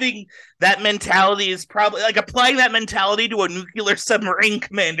like having that mentality is probably like applying that mentality to a nuclear submarine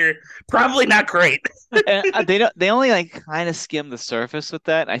commander probably not great. And they only like kind of skim the surface with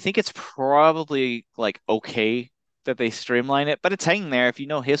that. I think it's probably like okay that they streamline it, but it's hanging there if you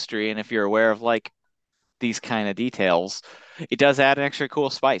know history and if you're aware of like these kind of details. It does add an extra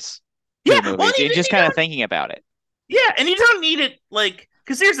cool spice to the Yeah, well, movie. Just you kind of don't. thinking about it. Yeah, and you don't need it like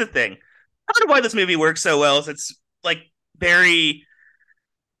because here's the thing. Part of why this movie works so well is it's like very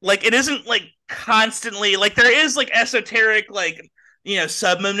like it isn't like constantly like there is like esoteric like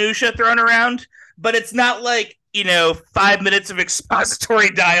sub minutia thrown around, but it's not like 5 minutes of expository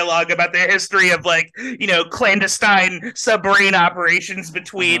dialogue about the history of like clandestine submarine operations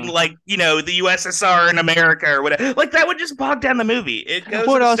between Uh-huh. like the USSR and America or whatever. Like that would just bog down the movie. It goes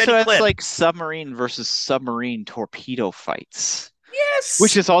Well, at it a also steady has clip. like submarine versus submarine torpedo fights, which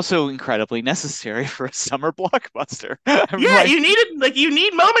Yes. is also incredibly necessary for a summer blockbuster. I'm Yeah, like, you need it. Like you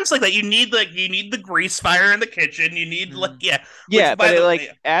need moments like that. You need the grease fire in the kitchen. You need like mm. yeah. Yeah, Which but by it the like way,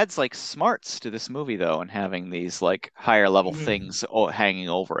 adds like smarts to this movie though, and having these like higher level mhm. things hanging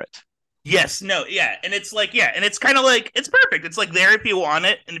over it. Yes, no, yeah, and it's like yeah, and it's kind of like it's perfect. It's like there if you want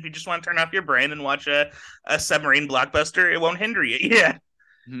it, and if you just want to turn off your brain and watch a submarine blockbuster, it won't hinder you. Yeah.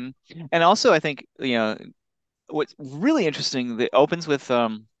 Hmm. And also, I think what's really interesting. It opens with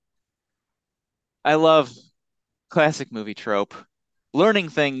I love classic movie trope, learning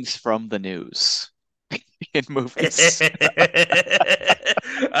things from the news in movies.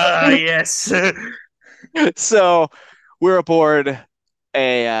 Yes. So we're aboard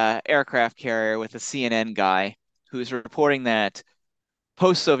a aircraft carrier with a CNN guy who's reporting that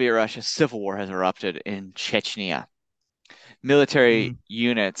post-Soviet Russia civil war has erupted in Chechnya. Military Mm,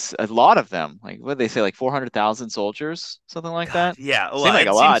 units, a lot of them, like what did they say, like 400,000 soldiers, something like God, that. yeah, a Seemed lot. like a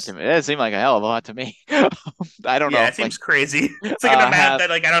It lot to seems me. It seemed like a hell of a lot to me. I don't know yeah, if it like seems crazy. It's like an amount have that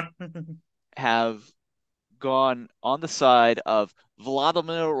like I don't. have gone on the side of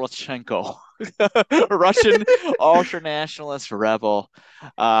Vladimir Rodchenko, Russian ultra-nationalist rebel,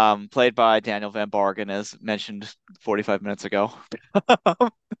 played by Daniel Van Bargen, as mentioned 45 minutes ago.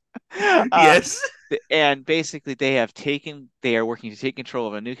 uh, Yes. and basically, they are working to take control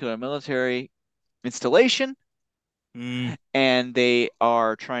of a nuclear military installation, Mm, and they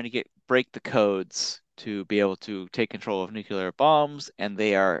are trying to break the codes to be able to take control of nuclear bombs, and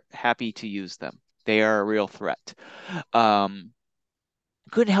they are happy to use them. They are a real threat. Um,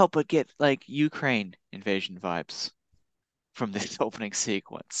 couldn't help but get like Ukraine invasion vibes from this opening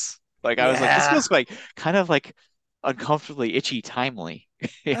sequence. Like I was like, this yeah. feels like kind of like uncomfortably itchy timely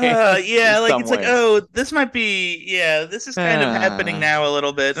in Yeah, like some it's like, ways. oh, this might be, yeah, this is kind of happening Uh, now a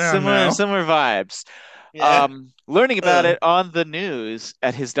little bit. Oh similar no. similar vibes. Yeah. Learning about Uh, it on the news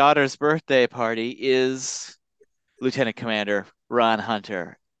at his daughter's birthday party is Lieutenant Commander Ron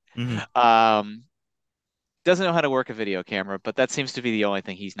Hunter. mhm. Um, doesn't know how to work a video camera, but that seems to be the only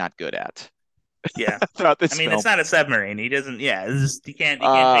thing he's not good at Yeah. throughout I this mean, it's film. not a submarine. He doesn't, yeah, you can't take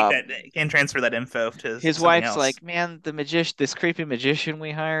that, Um, you can't transfer that info to his something wife's else. like, man, this creepy magician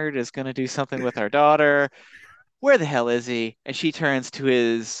we hired is going to do something with our daughter. Where the hell is he? And she turns to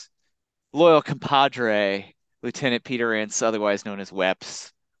his loyal compadre, Lieutenant Peter Ince, otherwise known as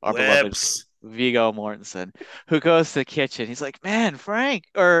Weps, our beloved Whips. Viggo Mortensen, who goes to the kitchen. He's like, man, Frank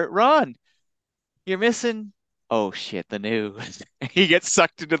or Ron, you're missing. Oh shit, the news. He gets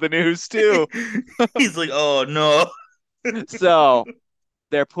sucked into the news too. He's like, oh no. So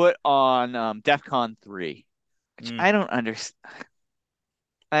they're put on DEFCON 3, which Mm. I don't understand.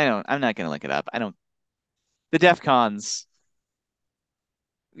 I'm not gonna look it up. I don't. The DEFCONs,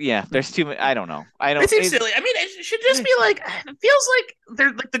 yeah, there's too many. I don't know. I It don't. seems silly. I mean, it should just be like, it feels like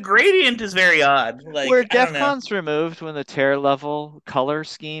they're like the gradient is very odd. Were Like, I don't know. DEFCONs removed when the tear level color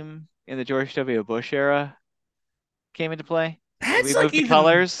scheme in the George W. Bush era came into play? Did we That's like move the even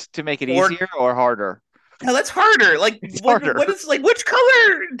colors to make it more. easier or harder? No, that's harder. Like, It's what harder. is like which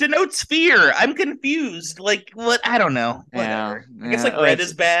color denotes fear? I'm confused. Like, what? I don't know. Yeah, Whatever. I guess yeah. like Oh, red is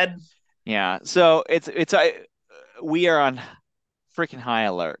it's bad. yeah. So it's we are on freaking high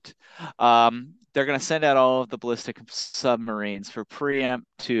alert. They're gonna send out all of the ballistic submarines for preempt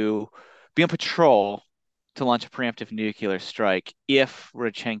to be on patrol to launch a preemptive nuclear strike if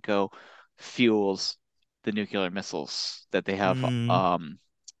Rodchenko fuels the nuclear missiles that they have Mm, um,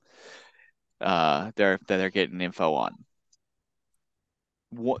 that they're getting info on.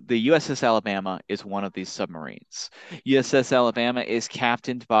 the USS Alabama is one of these submarines. USS Alabama is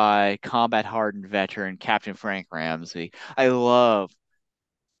captained by combat hardened veteran Captain Frank Ramsey. I love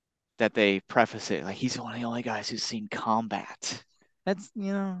that they preface it like he's one of the only guys who's seen combat. That's,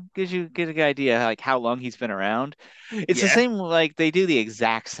 gives you get a good idea like how long he's been around. It's the Yeah, same like they do the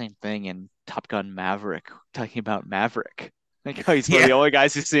exact same thing in Top Gun Maverick, talking about Maverick. Like, oh, he's one of yeah. the only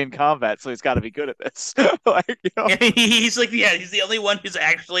guys who's seen combat, so he's got to be good at this. Like, He's like, yeah, he's the only one who's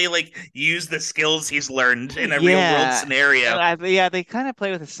actually like used the skills he's learned in a real world yeah. And scenario. yeah, they kind of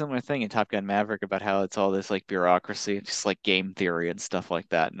play with a similar thing in Top Gun Maverick about how it's all this like bureaucracy, just like game theory and stuff like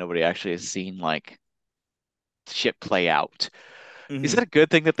that. Nobody actually has seen like shit play out. Is Mhm. that a good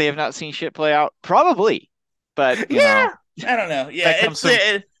thing that they have not seen shit play out? Probably. But, Yeah, I don't know. that Yeah, comes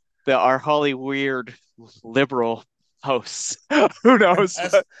it's from our Holly weird liberal hosts. Who knows?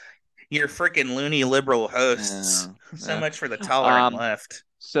 us, But your freaking loony liberal hosts. uh, So uh, much for the tolerant um left.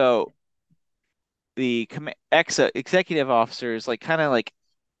 so the ex executive officers like kind of like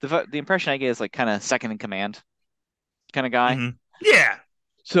the impression I get is like kind of second in command kind of guy. Yeah.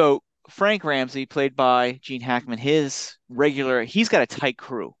 So Frank Ramsey, played by Gene Hackman, he's got a tight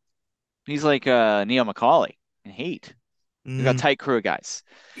crew. He's like Neil McCauley in Heat. We've got Mhm. tight crew of guys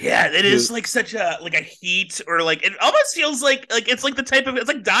Yeah, it who, is like such a like a heat or like it almost feels like it's like the type of it's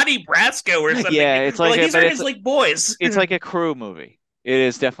like Donnie Brasco or something yeah, it's where like like a, these but are his like boys. it's like a crew movie. It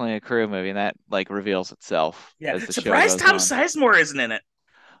is definitely a crew movie, and that like reveals itself Yeah. as the show Surprised goes Tom on. Sizemore isn't in it.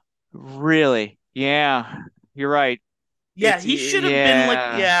 Really? Yeah, you're right. Yeah, he should have been like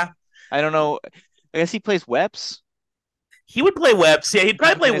Yeah. yeah. I don't know. I guess he plays Webs. He would play Webs. Yeah, he'd He's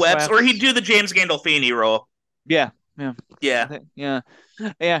probably play playing as Webs or he'd Webs. do the James Gandolfini role. Yeah, yeah. Yeah. Yeah,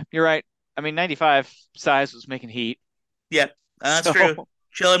 yeah. You're right. I mean, 95 size was making heat, Yeah. That's so true.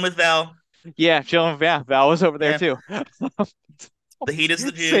 Chilling with Val. yeah, chilling. Yeah, Val was over there Yeah. too. The heat is the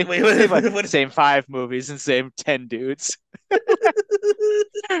Same, juice. Wait, same, what? same five movies and same 10 dudes.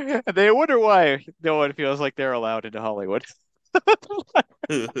 They wonder why no one feels like they're allowed into Hollywood.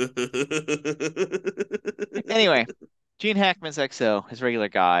 Anyway, Gene Hackman's XO, his regular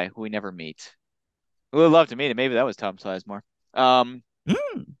guy, who we never meet. We would love to meet him. Maybe that was Tom Sizemore. Um,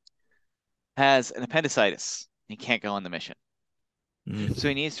 Hmm. has an appendicitis. He can't go on the mission. So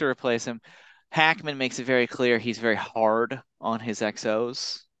he needs to replace him. Hackman makes it very clear he's very hard on his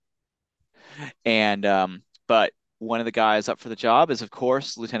XOs. And but one of the guys up for the job is, of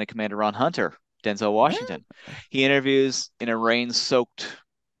course, Lieutenant Commander Ron Hunter, Denzel Washington. He interviews in a rain-soaked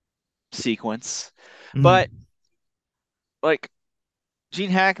sequence, but like Gene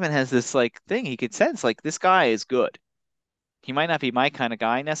Hackman has this like thing he could sense like this guy is good. He might not be my kind of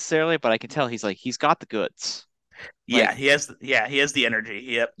guy necessarily, but I can tell he's got the goods. Yeah, Like, he has the energy.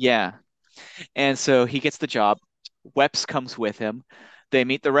 Yep. yeah. And so he gets the job. Weps comes with him. They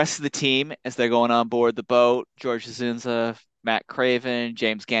meet the rest of the team as they're going on board the boat. George Zunza, Matt Craven,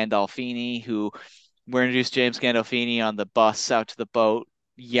 James Gandolfini, who we're introduced James Gandolfini on the bus out to the boat,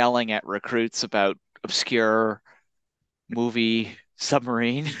 yelling at recruits about obscure movie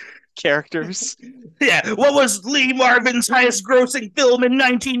submarine characters. Yeah. What was Lee Marvin's highest grossing film in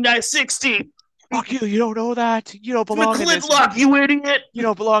 1960? Fuck you, you don't know that. You don't It's belong in this McClintock, you idiot. you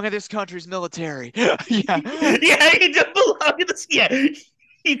don't belong in this country's military. Yeah. Yeah, he don't belong in this. Yeah,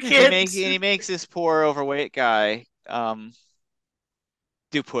 you can't. He makes this poor overweight guy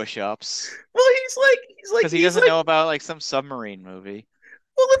do push-ups Well, he's like, he's like, because he he's doesn't like. know about like some submarine movie.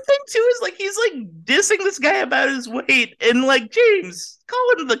 Well, the thing too is like he's like dissing this guy about his weight and like James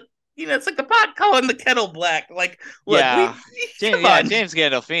calling the it's like the pot calling the kettle black. Like, look, Yeah. come on. James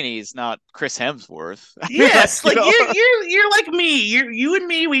Gandolfini is not Chris Hemsworth. I mean, like, Yes, like you're like me. You and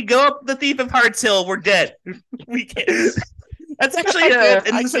me. We go up the Thief of Hearts Hill. We're dead. We can't. That's actually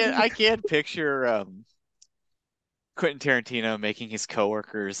I can't picture Quentin Tarantino making his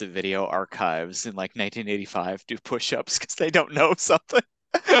coworkers at video archives in like 1985 do push-ups because they don't know something.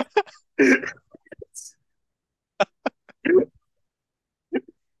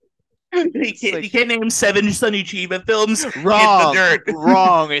 It's you like can't name seven Sonny Chiba films. Get the wrong, dirt.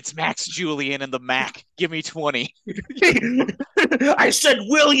 wrong. It's Max Julian and the Mac. Give me 20. I said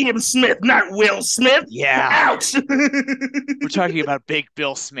William Smith, not Will Smith. Yeah, Out. we're talking about Big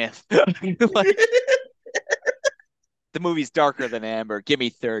Bill Smith. Like the movie's darker than Amber. Give me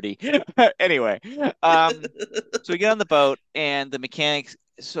 30. Anyway, so we get on the boat and the mechanics.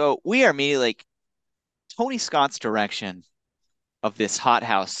 So we are immediately like Tony Scott's direction of this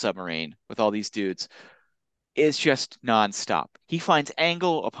hothouse submarine with all these dudes is just nonstop. He finds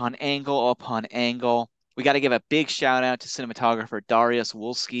angle upon angle upon angle. We got to give a big shout out to cinematographer Darius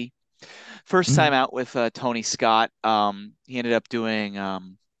Wolski. First time Mhm. out with Tony Scott. He ended up doing,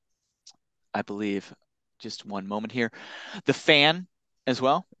 I believe, just one moment here, The Fan as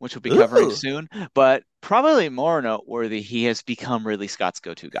well, which we'll be covering Ooh. soon. But probably more noteworthy, he has become Ridley Scott's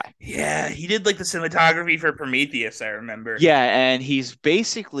go-to guy. Yeah, he did like the cinematography for Prometheus, I remember. Yeah, and he's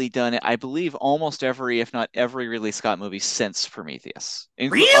basically done it, I believe, almost every, if not every, Ridley Scott movie since Prometheus,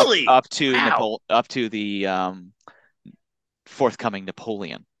 Really? Wow. Up to the forthcoming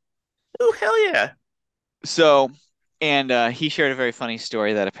Napoleon. Oh, hell yeah. So, and he shared a very funny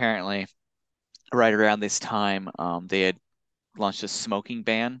story that apparently right around this time, they had launched a smoking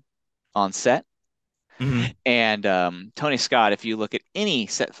ban on set. Hmm. And Tony Scott, if you look at any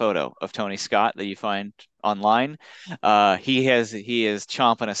set photo of Tony Scott that you find online, he is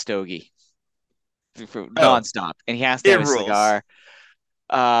chomping a stogie Oh, nonstop, and he has to it have a rules. cigar.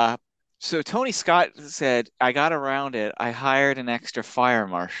 Uh, so Tony Scott said, "I got around it. I hired an extra fire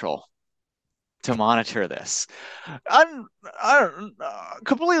marshal to monitor this." I'm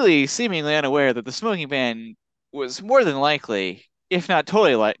completely seemingly unaware that the smoking ban was more than likely, if not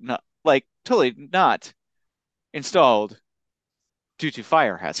totally totally not installed due to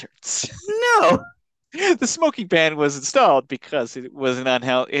fire hazards. No. The smoking ban was installed because it was an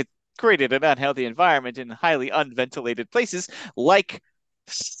unhealthy it created an unhealthy environment in highly unventilated places like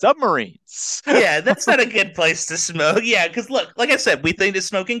submarines. Yeah, that's not a good place to smoke. Yeah, because look, like I said, we think it's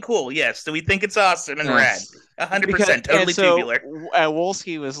smoking cool. Yes. Do we think it's awesome and rad? Yes. Because 100%, and totally so tubular.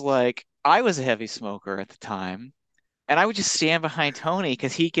 Wolski was like, I was a heavy smoker at the time, and I would just stand behind Tony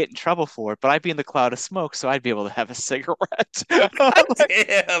because he'd get in trouble for it, but I'd be in the cloud of smoke, so I'd be able to have a cigarette. God Like,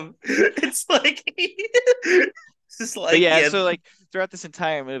 damn. It's like it's just but like, yeah, yeah. so like throughout this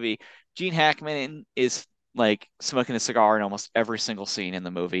entire movie, Gene Hackman is like smoking a cigar in almost every single scene in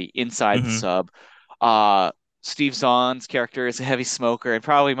the movie inside the Hmm. sub. Uh, Steve Zahn's character is a heavy smoker, and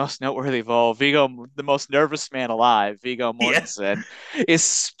probably most noteworthy of all, Viggo, the most nervous man alive, Viggo Yeah. Mortensen,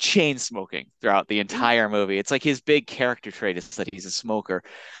 is chain smoking throughout the entire movie. It's like his big character trait is that he's a smoker.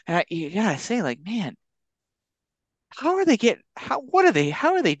 And you gotta say, like, man, how are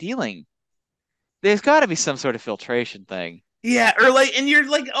they dealing? There's got to be some sort of filtration thing. Yeah, or like, and you're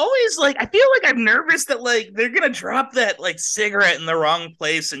like always like, I feel like I'm nervous that like they're gonna drop that like cigarette in the wrong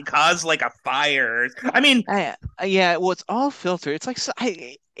place and cause like a fire. I mean, Yeah, well, it's all filtered. It's like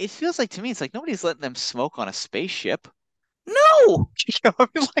it feels like to me, it's like nobody's letting them smoke on a spaceship. no, You know, I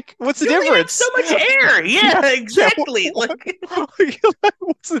mean, like, what's the you only have so difference? much air. Yeah, Yeah, yeah. exactly. Like,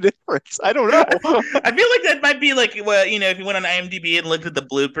 What's the difference? I don't know. I feel like that might be like, well, if you went on IMDb and looked at the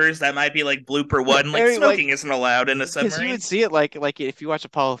bloopers, that might be like blooper one, I like mean, like, smoking isn't allowed in a because you would submarine. see it like if you watch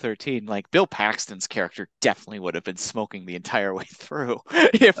Apollo 13, like Bill Paxton's character definitely would have been smoking the entire way through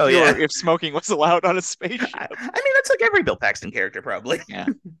Oh yeah, if smoking was allowed on a spaceship. I mean that's like every Bill Paxton character probably. Yeah,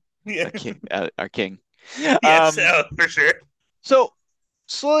 Yeah, the king, our king. yes, Um, for sure. so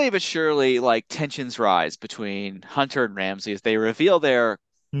slowly but surely, like tensions rise between Hunter and Ramsey as they reveal their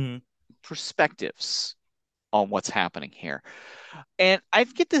Hmm. perspectives on what's happening here. And I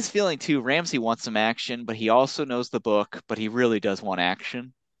get this feeling too. Ramsey wants some action, but he also knows the book, but he really does want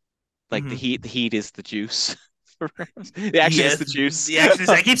action. Like Hmm. the heat is the juice. The action is Yes, the juice. the action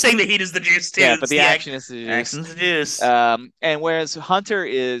is. I keep saying the heat is the juice Yeah, too. but It's the the action is the juice. action's the juice. And whereas Hunter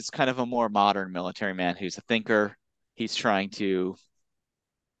is kind of a more modern military man who's a thinker, he's trying to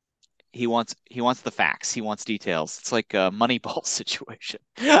he wants the facts. He wants details. It's like a Moneyball situation.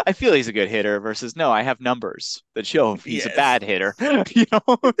 I feel he's a good hitter versus no, I have numbers that show if he's a Yes. bad hitter. You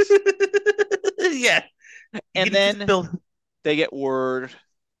know? Yeah, you And can just then build. they get word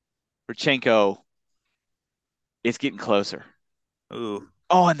Rodchenko is getting closer. Ooh,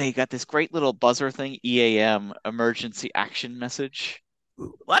 Oh, and they got this great little buzzer thing, EAM, emergency action message.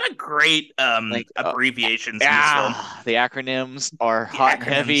 ooh, a lot of great Like, abbreviations in this film. the acronyms are The hot and acronyms.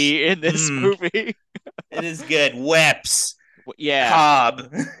 heavy in this Mm, movie. it is good. WEPS, Yeah,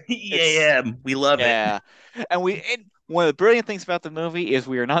 Cobb, it's EAM. We love it. yeah, and one of the brilliant things about the movie is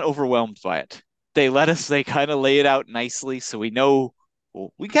we are not overwhelmed by it. They kind of lay it out nicely, so we know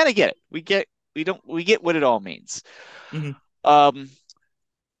well, we kind of get it. We get what it all means. Hmm. Um,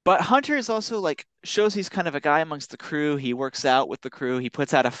 but Hunter is also like shows he's kind of a guy amongst the crew. He works out with the crew. He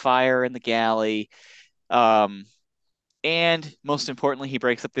puts out a fire in the galley. Um, and most importantly, he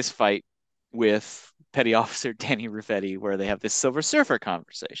breaks up this fight with Petty Officer Danny Rufetti, where they have this Silver Surfer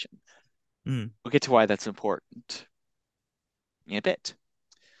conversation. Mm. We'll get to why that's important in a bit.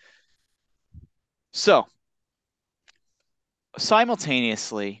 So,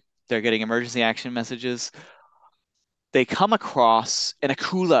 simultaneously, they're getting emergency action messages. They come across an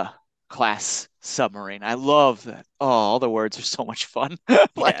Akula class submarine. I love that. Oh, all the words are so much fun. Yeah,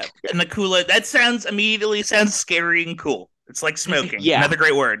 Like, and the Kula, that sounds immediately sounds scary and cool. It's like smoking. yeah, Another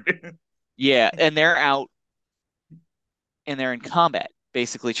great word. yeah. And they're out and they're in combat,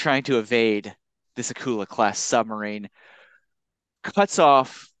 basically trying to evade this Akula class submarine. Cuts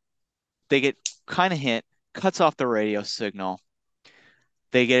off, they get kind of hit, cuts off the radio signal.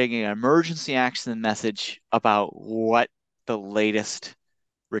 They get an emergency action message about what the latest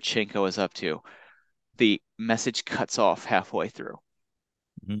Rachenko is up to. The message cuts off halfway through.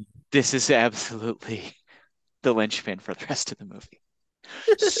 Mhm. This is absolutely the linchpin for the rest of the movie.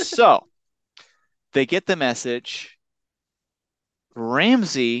 So they get the message.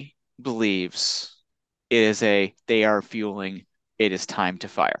 Ramsey believes they are fueling, it is time to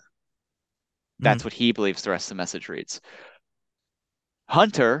fire. That's Mhm. what he believes the rest of the message reads.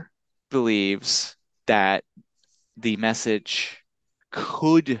 Hunter believes that the message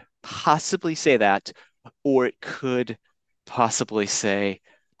could possibly say that, or it could possibly say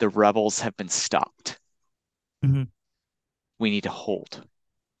the rebels have been stopped. Mhm. We need to hold.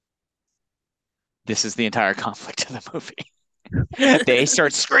 This is the entire conflict of the movie. They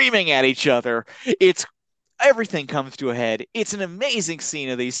start screaming at each other. It's everything comes to a head. It's an amazing scene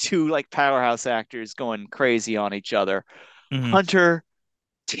of these two like powerhouse actors going crazy on each other. Mhm. Hunter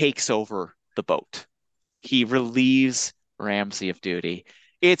takes over the boat. He relieves Ramsey of duty.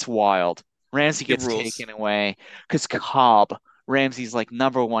 It's wild. Ramsey It gets rules. taken away because Cobb, Ramsey's like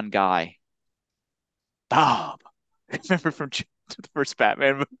number one guy. Bob. Remember from the first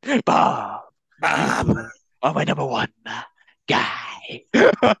Batman movie? Bob, Bob. you are my number one guy.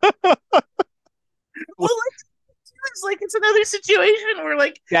 Well, it's like it's another situation where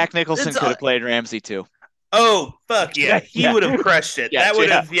like Jack Nicholson it's could have played Ramsey too. oh fuck yeah, Yeah, he yeah, would have crushed it. yeah, That would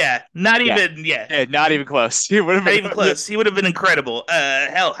yeah, have not yeah. even Yeah, not even close. He would have not even been. close. He would have been incredible.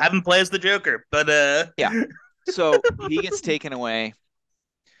 Hell, have him play as the Joker, but Yeah. So he gets taken away.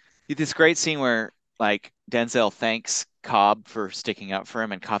 This great scene where like Denzel thanks Cobb for sticking up for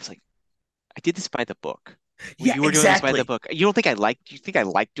him, and Cobb's like, "I did this by the book. Well, yeah, you were doing this by the exactly. book. You don't think I like? Do you think I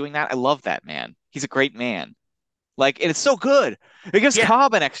like doing that? I love that man. He's a great man. Like, and it's so good. It gives Yeah.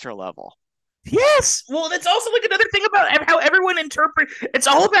 Cobb an extra level. Yes. Well, that's also like another thing about how everyone interpret. It's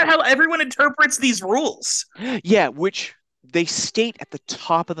all about how everyone interprets these rules. Yeah, which they state at the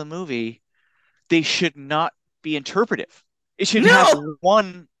top of the movie, they should not be interpretive. It should have No.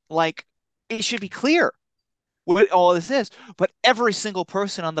 one like it should be clear what all this is. But every single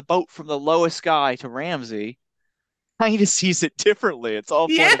person on the boat, from the lowest guy to Ramsey, kind of sees it differently. It's all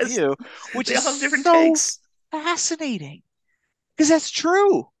point of Yes. view, which They is all have different so takes. fascinating because that's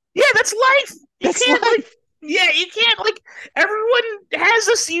true. Yeah, that's life. You That's can't like life. yeah, you can't like everyone has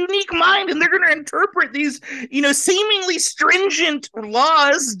this unique mind and they're going to interpret these, seemingly stringent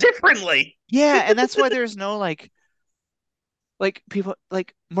laws differently. Yeah, and that's why there's no like people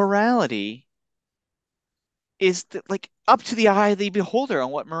like morality is like up to the eye of the beholder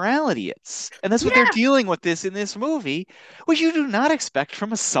on what morality is. And that's what they're Yeah. dealing with this in this movie, which you do not expect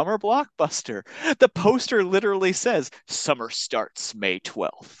from a summer blockbuster. The poster literally says summer starts May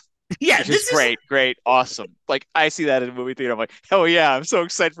 12th. Yeah, Which is this is great, great, awesome. Like I see that in a movie theater. I'm like, hell yeah, I'm so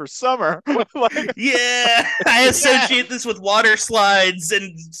excited for summer. Like, yeah, I yeah, associate this with water slides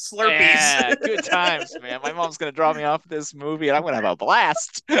and Slurpees. yeah, good times, man. My mom's gonna drop me off this movie, and I'm gonna have a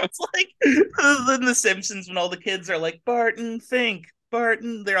blast. It's like in The Simpsons when all the kids are like Barton Fink,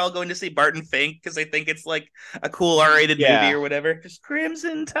 Barton. They're all going to see Barton Fink because they think it's like a cool R-rated movie Yeah. or whatever. Just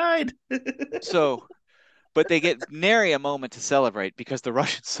Crimson Tide. So, but they get nary a moment to celebrate because the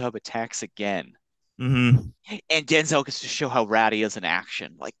Russian sub attacks again. Mm-hmm. And Denzel gets to show how rad he is in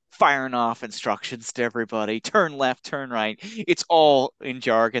action, like firing off instructions to everybody, turn left, turn right. It's all in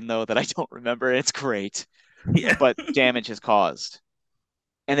jargon though that I don't remember. It's great, Yeah. but damage is caused.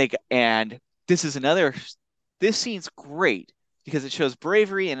 And this is another this scene's great because it shows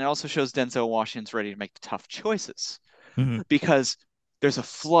bravery and it also shows Denzel Washington's ready to make the tough choices Mm-hmm. because there's a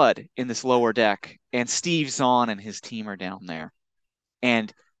flood in this lower deck and Steve Zahn and his team are down there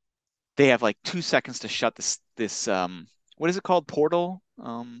and they have like 2 seconds to shut this what is it called, Yeah, porthole. I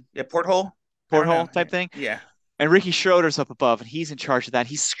don't know. porthole type thing. Yeah. And Ricky Schroeder's up above and he's in charge of that.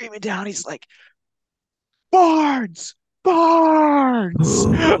 He's screaming down. He's like, Barnes, Barnes.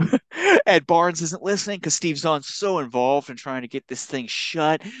 And Barnes isn't listening because Steve Zahn's so involved in trying to get this thing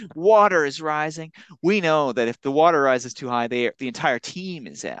shut. Water is rising. We know that if the water rises too high, the entire team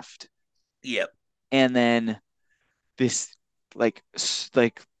is effed. Yep. And then this like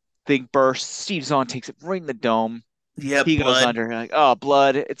thing bursts. Steve Zahn takes it right in the dome. Yep. He goes Blood. under. Like, oh,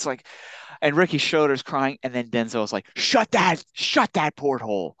 blood. It's like, and Ricky Schroeder's crying, and then Denzel's like, shut that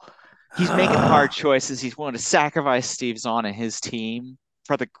porthole. He's making hard choices. He's willing to sacrifice Steve Zahn and his team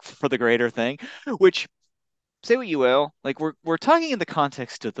for the greater thing, which say what you will, like we're talking in the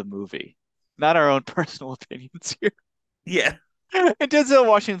context of the movie, not our own personal opinions here. Yeah. And Denzel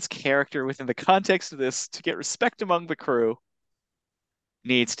Washington's character within the context of this to get respect among the crew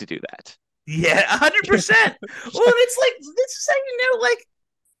needs to do that. Yeah, 100%. Well, and it's like this is how you know, like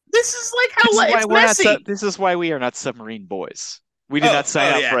this is like how it's messy. This is why we are not submarine boys. We did not Oh,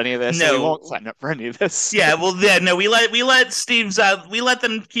 sign oh up for yeah. any of this, and we won't No. sign up for any of this. Yeah, well then no, we let Steve's we let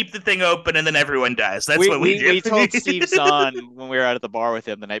them keep the thing open and then everyone dies. That's what we do. We told Steve Zahn when we were out at the bar with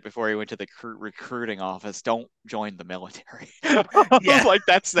him the night before he went to the recruiting office, don't join the military. Yeah. Like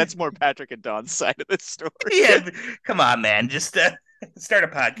that's more Patrick and Don's side of this story. Yeah, come on, man. Just start a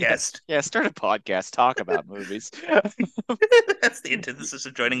Yeah, podcast. yeah, start a podcast, talk about movies. That's the antithesis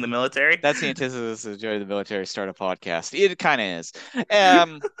of joining the military. That's the antithesis of joining the military, start a podcast. It kind of is.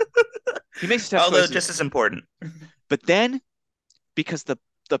 Um, he makes tough Although choices, just as important. but then because the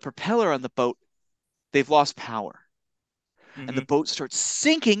propeller on the boat, they've lost power, and the Mm-hmm. boat starts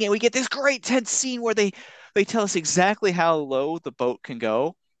sinking, and we get this great tense scene where they tell us exactly how low the boat can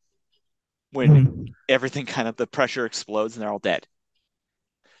go when Mm-hmm. everything kind of the pressure explodes and they're all dead.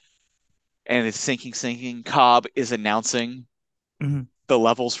 And it's sinking. Cobb is announcing Mm-hmm. the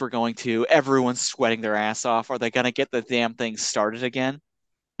levels we're going to. Everyone's sweating their ass off. Are they going to get the damn thing started again?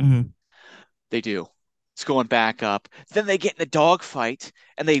 Mm-hmm. They do. It's going back up. Then they get in a dogfight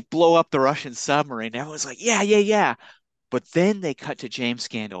and they blow up the Russian submarine. Everyone's like, yeah, yeah, yeah. But then they cut to James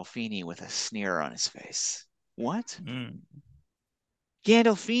Gandolfini with a sneer on his face. What? Mm-hmm.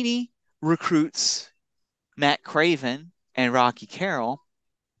 Gandolfini recruits Matt Craven and Rocky Carroll,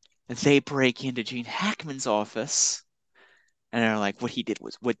 and they break into Gene Hackman's office, and they're like, what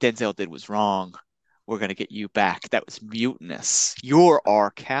Denzel did was wrong. We're gonna get you back. That was mutinous. You're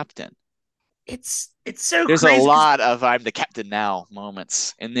our captain. It's so There's a crazy because lot of I'm the captain now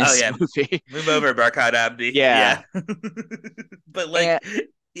moments in oh this yeah, movie. move over, Barkhad Abdi. Yeah. Yeah, but And like,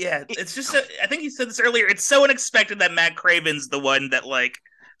 yeah, it, it's just so, I think you said this earlier. It's so unexpected that Matt Craven's the one that like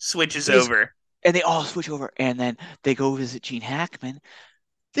switches it is, over. and they all switch over, and then they go visit Gene Hackman.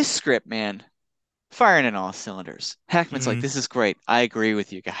 This script, man, firing in all cylinders. Hackman's like, Mm-hmm. this is great. I agree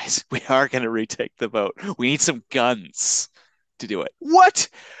with you guys. We are going to retake the boat. We need some guns to do it. What?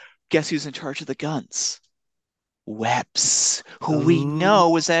 Guess who's in charge of the guns? Webs, who we Ooh, know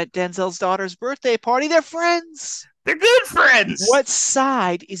was at Denzel's daughter's birthday party. They're friends. they're good friends. What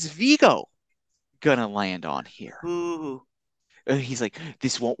side is Vigo gonna land on here? Ooh. He's like,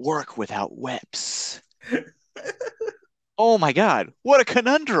 this won't work without Webs. Oh my God, what a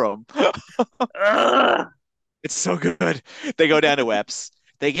conundrum. Ugh. It's so good. They go down to Webs.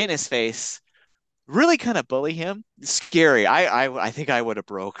 They get in his face, really kind of bully him. It's scary. I think I would have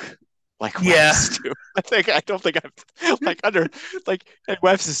broke like Yeah, Webs too. I don't think I'm like under like and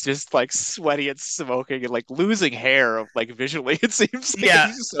Webs is just like sweaty and smoking and like losing hair of like visually. It seems like yeah.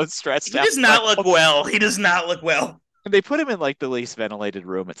 he's just so stressed He out does by not look all. well. He does not look well. And they put him in like the least ventilated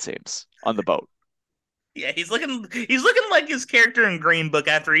room, it seems, on the boat. Yeah, he's looking like his character in Green Book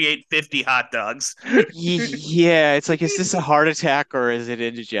after he ate 50 hot dogs. Yeah, it's like, is this a heart attack or is it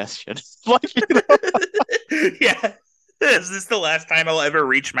indigestion? Like, you know, Yeah. Is this the last time I'll ever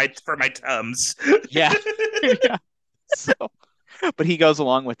reach my tums? yeah, yeah. So, but he goes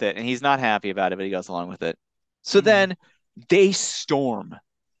along with it, and he's not happy about it, but he goes along with it. So Mm-hmm. then they storm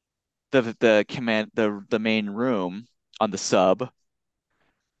the main room on the sub,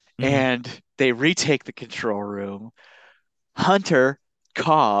 Mm-hmm. and they retake the control room. Hunter,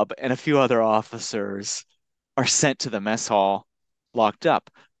 Cobb, and a few other officers are sent to the mess hall, locked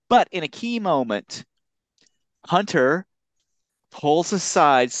up. But in a key moment, Hunter pulls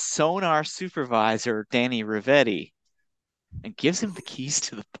aside sonar supervisor Danny Rivetti and gives him the keys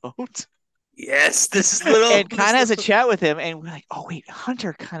to the boat Yes, this little and kind this of has a little chat with him. And we're like, oh, wait,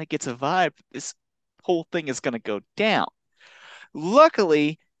 Hunter kind of gets a vibe. This whole thing is going to go down.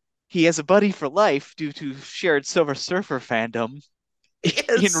 Luckily, he has a buddy for life due to shared Silver Surfer fandom in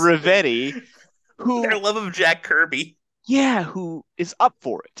yes. Rivetti, Their who, love of Jack Kirby. yeah, who is up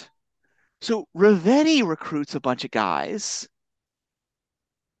for it. So Rivetti recruits a bunch of guys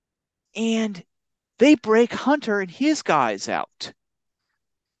and they break Hunter and his guys out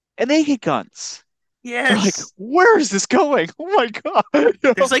and they get guns. We're like, Yes. where is this going? Oh my God. You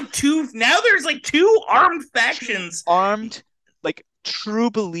know, There's like two armed two factions. armed, like true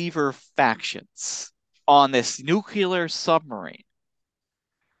believer factions on this nuclear submarine.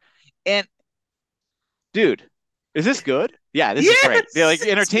 And dude, is this good? Yeah, this is great. Yeah, Yes. like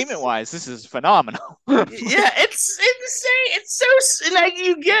entertainment wise, this is phenomenal. Like, Yeah, it's insane. It's so like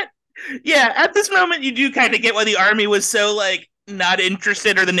you get Yeah, at this moment, you do kind of get why the army was so like not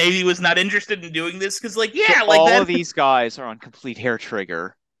interested, or the navy was not interested in doing this, because like So yeah, like all that. of these guys are on complete hair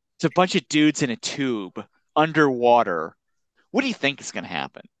trigger. It's a bunch of dudes in a tube underwater. What do you think is going to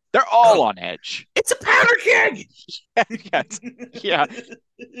happen? They're all Oh, on edge. it's a powder keg. Yeah, yeah.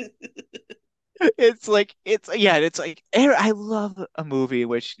 It's like it's like I love a movie in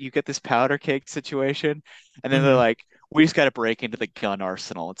which you get this powder keg situation, and then they're Mhm. like, we just got to break into the gun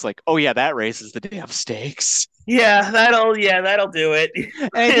arsenal. It's like, oh yeah, that raises the damn stakes. Yeah, that'll do it. And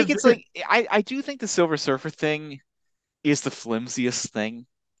I think it's like I do think the Silver Surfer thing is the flimsiest thing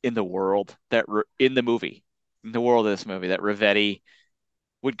in the world in the movie, in the world of this movie, that Rivetti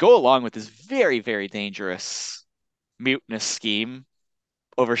would go along with this very, very dangerous mutinous scheme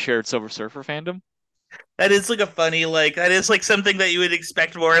over shared Silver Surfer fandom. That is like a funny, like that is like something that you would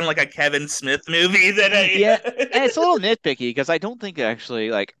expect more in like a Kevin Smith movie that Yeah, and it's a I little nitpicky because I don't think actually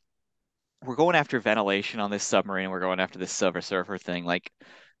like we're going after ventilation on this submarine. We're going after this Silver Surfer thing. Like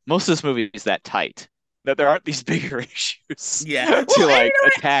most of this movie is that tight that there aren't these bigger issues yeah. to Well, and like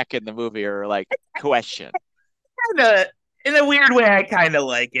attack in the movie or like question. kinda in a weird way I kind of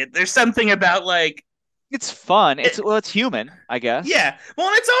like it. There's something about like It's fun. it, It's human, I guess. yeah. Well,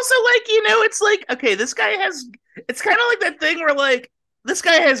 and it's also like, it's like, okay, this guy has, it's kind of like that thing where like this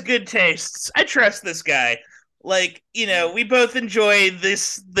guy has good tastes. I trust this guy. Like, we both enjoy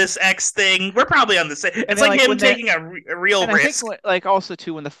this X thing. We're probably on the same. And It's then like like him when they're taking a real and I think risk. like also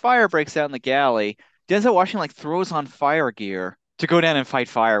too when the fire breaks out in the galley, Denzel Washington like throws on fire gear to go down and fight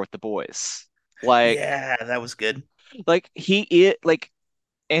fire with the boys. Like Yeah, that was good. he is like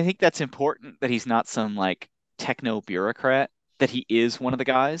I think that's important that he's not some like techno bureaucrat, that he is one of the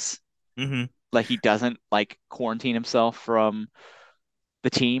guys. Hmm. Like he doesn't like quarantine himself from the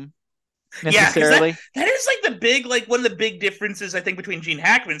team Yeah, because that necessarily. that is like the big, like one of the big differences I think between Gene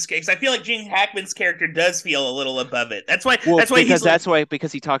Hackman's case. I feel like Gene Hackman's character does feel a little above it. That's why. Well, That's why he's like,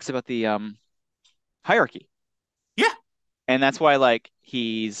 because he talks about the hierarchy. yeah, And that's why like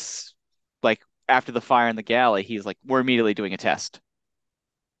he's like after the fire in the galley, he's like, we're immediately doing a test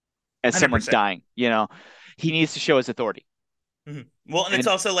as 100%. someone's dying, you know. He needs to show his authority. Mhm. Well, and it's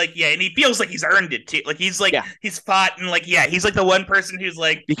And also like, yeah, and he feels like he's earned it too. Like yeah, he's fought, and like, yeah, he's like the one person who's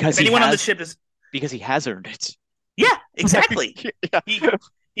like, because if anyone on the ship is, he has earned it. yeah, Like, exactly. yeah.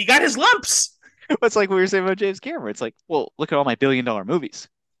 He got his lumps. It's like we were saying about James Cameron. It's like, well, look at all my billion-dollar movies.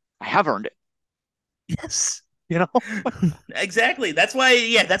 I have earned it, Yes. you know? Exactly. That's why,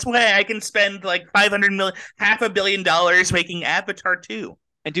 yeah, that's why I can spend like 500 million, $500 million making Avatar 2.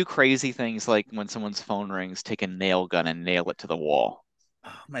 And do crazy things like when someone's phone rings, take a nail gun and nail it to the wall.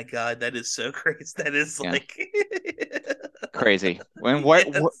 Oh my god, that is so crazy. That is Yeah, like crazy. When what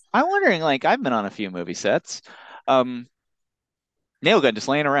yes. I'm wondering, like, I've been on a few movie sets. Um, nail gun just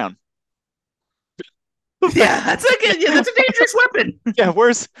laying around. Yeah, that's like yeah, that's a dangerous weapon. Yeah,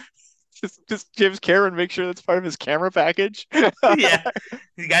 where's just James Cameron make sure that's part of his camera package. Yeah.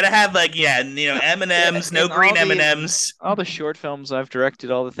 You got to have like yeah, Yeah, M&Ms, no in green M&Ms. all the short films I've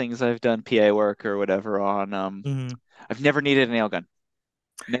directed, all the things I've done PA work or whatever on, Mhm. I've never needed a nail gun.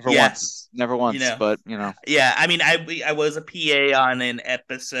 Yeah, Never you once, know. but you know, Yeah, I mean, I was a PA on an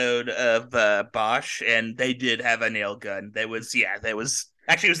episode of Bosch, and they did have a nail gun. That was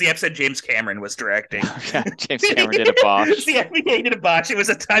actually it was the episode James Cameron was directing. yeah, James Cameron did a Bosch. Yeah, PA did a Bosch. It was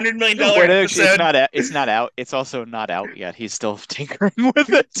a $100 million Well, actually, episode. it's not out. It's also not out yet. He's still tinkering with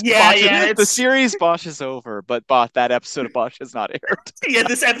it. Yeah, yeah, The it's series Bosch is over, but that episode of Bosch has not aired. yeah,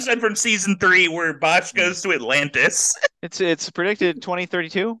 this episode from season 3 where Bosch Mm. goes to Atlantis. It's predicted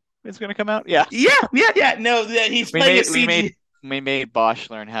 2032 it's going to come out. Yeah. Yeah. No, he's We playing a made we CG. made we made Bosch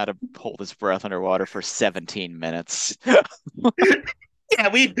learn how to hold his breath underwater for 17 minutes. Yeah,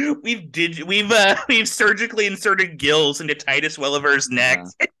 we've surgically inserted gills into Titus Welliver's neck.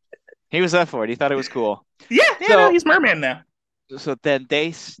 Yeah. He was up for it. He thought it was cool. Yeah, no, So he's merman now. then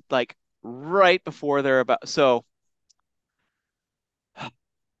like right before they're about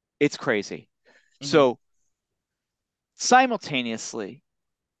it's crazy. Mhm. So simultaneously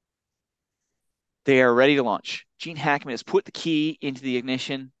they are ready to launch. Gene Hackman has put the key into the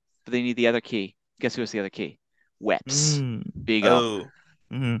ignition, but they need the other key. Guess who has the other key? Weps. Mm. Vigo. Oh.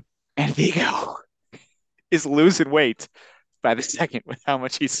 Mhm. And Vigo is losing weight by the second with how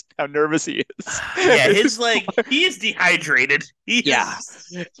nervous he is. Yeah, his like he is dehydrated. He Yeah.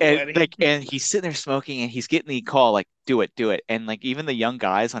 is sweaty. And he's sitting there smoking and he's getting the call like do it. And like even the young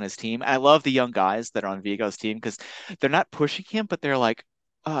guys on his team, I love the young guys that are on Vigo's team because they're not pushing him, but they're like,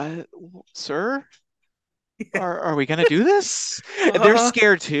 sir? are we gonna do this? And they're Uh-huh.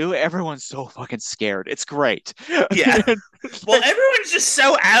 scared too. Everyone's so fucking scared. It's great. Yeah. Well, everyone's just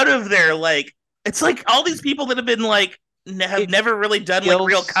so out of there. Like, it's like all these people that have been like have It never really done like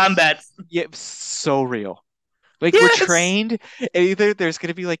real feels, combat. yeah, so real. Like we're Yes. trained, and either there's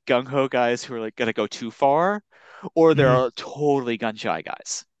gonna be like gung ho guys who are like gonna go too far, or there Mhm. are totally gun shy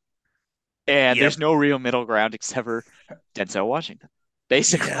guys. And there's Yep. no real middle ground except for Denzel Washington, Yep.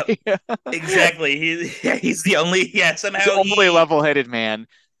 basically. Exactly. He's the only. Yeah. He's the Somehow only he. level-headed man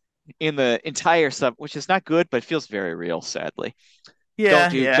in the entire sub, which is not good, but feels very real, sadly.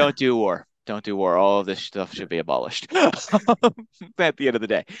 Yeah. Yeah. Don't do war. Don't do war. All of this stuff should be abolished at the end of the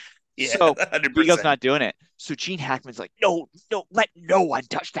day. Yeah. So 100%. Vigo's not doing it. So Gene Hackman's like, no, no, let no one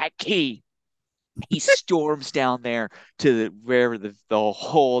touch that key. He storms down there to wherever the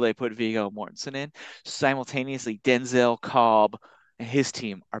hole they put Vigo Mortensen in. Simultaneously, Denzel Cobb and his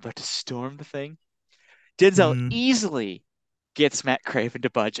team are about to storm the thing. Denzel Mhm. easily gets Matt Craven to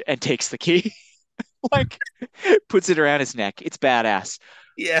budge and takes the key, like puts it around his neck. It's badass.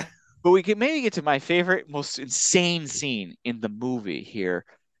 Yeah. But we can maybe get to my favorite, most insane scene in the movie here.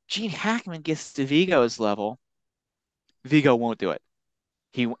 Gene Hackman gets to Vigo's level. Vigo won't do it.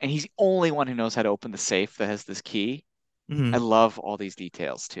 He's the only one who knows how to open the safe that has this key. I Mhm. love all these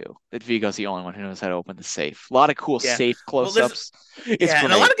details too. That Vigo's the only one who knows how to open the safe. A lot of cool Yeah. safe Well, there's close-ups. It's yeah,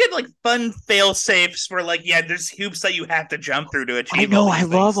 and a lot great. of good like fun fail safes where like yeah, there's hoops that you have to jump through to I achieve all know, I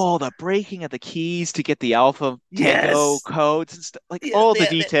these love things. all the breaking of the keys to get the Alpha Tango Yes. codes and stuff. Like Yeah. all the Yeah.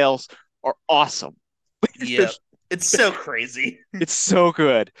 details are awesome. Yep. It's so crazy. It's so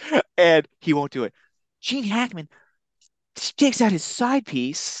good. And he won't do it. Gene Hackman takes out his side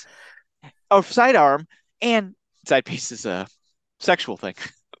piece or sidearm, and side piece is a sexual thing.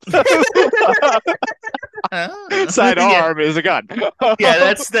 Oh. Yeah. Sidearm is a gun. Yeah,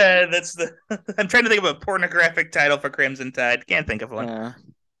 that's the I'm trying to think of a pornographic title for Crimson Tide. Can't think of one. uh,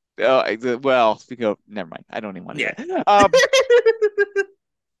 well, we go. Never mind. I don't even want to Yeah. hear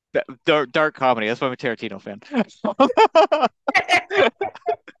it. Dark comedy. That's why I'm a Tarantino fan.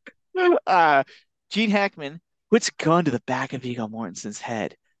 uh, Gene Hackman puts a gun to the back of Viggo Mortensen's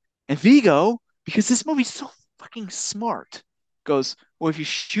head, and Viggo, because this movie's so fucking smart, goes, "Well, if you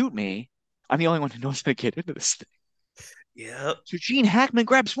shoot me, I'm the only one who knows how to get into this thing." Yep. So Gene Hackman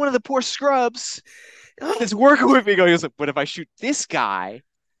grabs one of the poor scrubs that's working with Viggo. He goes, "But if I shoot this guy,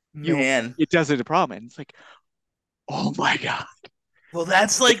 you Man. it doesn't a problem." And it's like, oh my god! Well,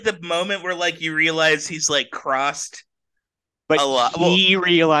 that's like the moment where like you realize he's like crossed But a lot. Well, he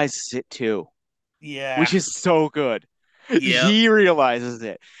realizes it too, yeah. which is so good. Yep. He realizes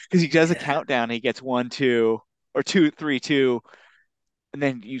it because he does a Yeah. countdown. He gets one, two, or two, three, two, and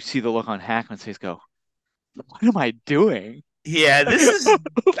then you see the look on Hackman's face. Go, what am I doing? Yeah, this is am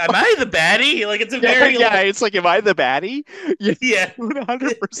I the baddie? Like it's a Yeah, very yeah. like It's like, am I the baddie? Yeah, yeah.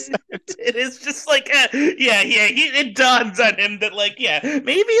 100%. It is just like yeah, yeah, it dawns on him that like yeah,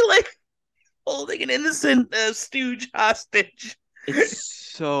 maybe like holding an innocent stooge hostage.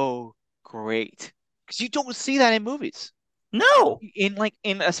 It's so great because you don't see that in movies. No.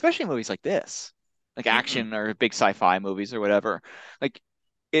 In especially movies like this, like Mm-mm. action or big sci-fi movies or whatever. Like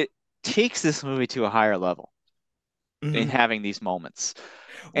it takes this movie to a higher level in Mm-hmm. having these moments,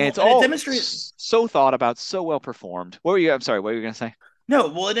 and Well, it's and it all demonstrates so thought about, so well performed. What were you? I'm sorry. What were you gonna say? no,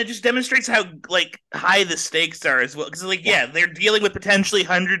 well, and it just demonstrates how like high the stakes are as well. Because like, Yeah, yeah, they're dealing with potentially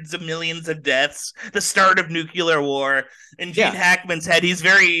hundreds of millions of deaths, the start of nuclear war. In Gene yeah. Hackman's head, he's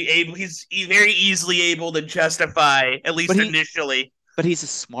very able. He's very easily able to justify, at But least he, initially. but he's a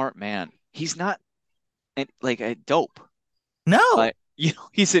smart man. He's not like a dope. No.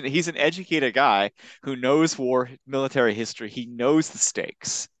 He's an educated guy who knows war military history. He knows the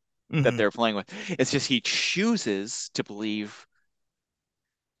stakes that Mm-hmm. they're playing with. It's just he chooses to believe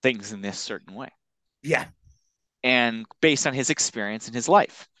things in this certain way Yeah, and based on his experience in his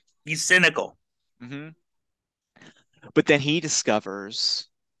life. he's cynical. Hmm. But then he discovers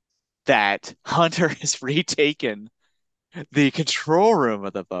that Hunter has retaken the control room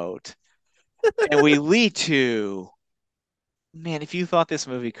of the boat. And we lead to, man, if you thought this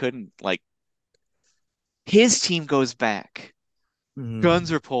movie couldn't, like, his team goes back, Mm-hmm.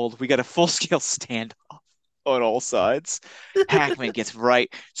 guns are pulled, we got a full scale standoff on all sides. Hackman gets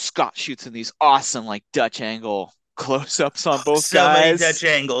right. Scott shoots in these awesome, like, Dutch angle close ups on both So many Dutch guys.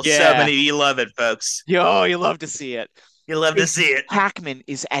 angles, so Yeah. many. You love it, folks. Yo, you love to see it. You love to It's see it. Hackman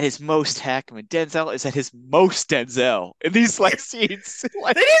is at his most Hackman. Denzel is at his most Denzel in these like scenes. That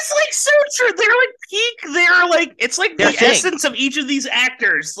Like is like so true. They're like peak. They're like it's like their the thing. essence of each of these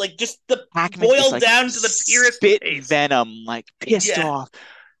actors, like just the Hackman is boiled like down to the purest spit taste. venom, like pissed Yeah, off.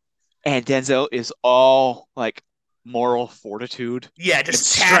 And Denzel is all like moral fortitude Yeah, and just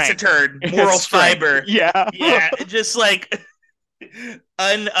strength taciturn, and moral strength. fiber. Yeah. Yeah, just like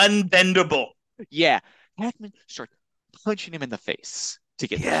unbendable. Yeah. Hackman starts punching him in the face to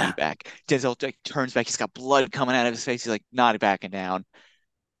get the key Yeah. back. Denzel like, turns back. He's got blood coming out of his face. He's like not backing down.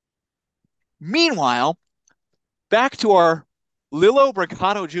 Meanwhile, back to our Lilo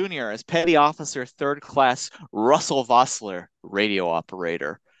Brancato Jr. as Petty Officer Third Class Russell Vossler, radio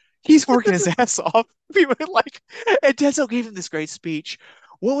operator. He's working his ass off. We were like, and Denzel gave him this great speech.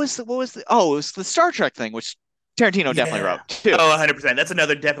 Oh, it was the Star Trek thing, which Tarantino definitely Yeah. wrote too. Oh, 100%. That's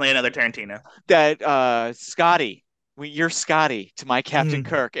definitely another Tarantino. That Scotty, you're Scotty to my Captain Mm.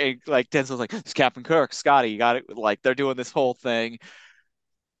 Kirk. And like Denzel's like, it's Captain Kirk, Scotty, you got it. Like they're doing this whole thing.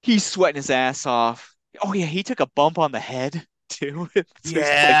 He's sweating his ass off. Oh yeah, he took a bump on the head too. So he's like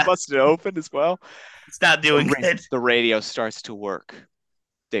Yeah. busted open as well. It's not The, doing good. the radio starts to work.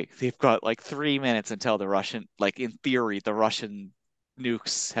 They've got like 3 minutes until the Russian, like in theory, the Russian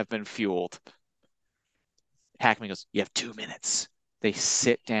nukes have been fueled. Hackman goes, "You have 2 minutes." They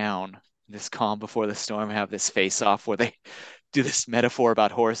sit down in this calm before the storm, have this face off where they do this metaphor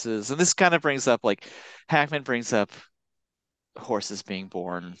about horses. And this kind of brings up like Hackman brings up horses being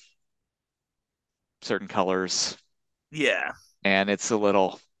born certain colors. Yeah. And it's a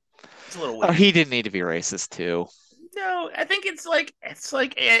little, It's a little oh, weird. he didn't need to be racist too. No, I think it's like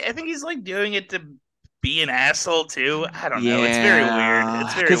I think he's like doing it to be an asshole too. I don't know. It's very weird. It's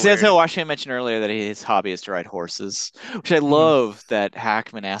Yeah, very because as weird. Washington mentioned earlier that his hobby is to ride horses, which I Mhm. love that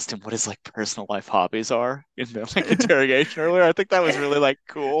Hackman asked him what his like personal life hobbies are in the like interrogation earlier. I think that was really like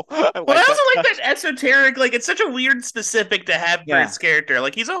cool. I Well, I like that also like touch. that esoteric. Like, it's such a weird specific to have for Yeah, his character.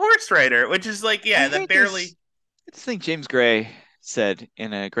 Like, he's a horse rider, which is like, I yeah, that think barely. I just think James Gray said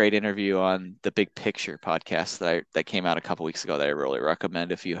in a great interview on the Big Picture podcast that came out a couple weeks ago that I really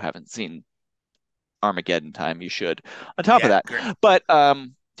recommend if you haven't seen Armageddon Time, you should. On top of Yeah, that, great. but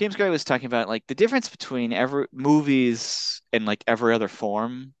James Gray was talking about like the difference between every movies and like every other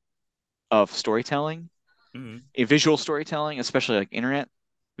form of storytelling, Mhm. a visual storytelling, especially like internet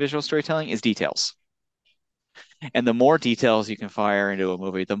visual storytelling, is details. And the more details you can fire into a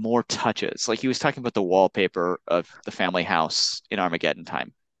movie, the more touches. Like he was talking about the wallpaper of the family house in Armageddon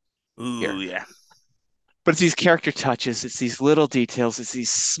Time here. Ooh, yeah. But it's these character touches, it's these little details, it's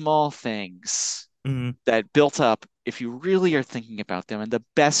these small things Mhm. that built up if you really are thinking about them. And the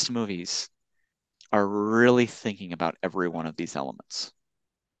best movies are really thinking about every one of these elements.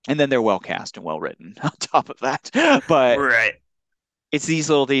 And then they're well cast and well written on top of that. But Right. it's these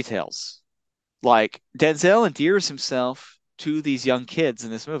little details. Like Denzel endears himself to these young kids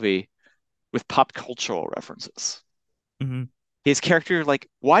in this movie with pop cultural references. Mhm. His character, like,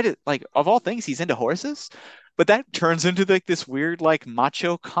 why did like of all things, he's into horses, but that turns into like this weird like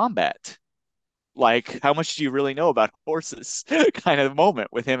macho combat. Like, how much do you really know about horses? Kind of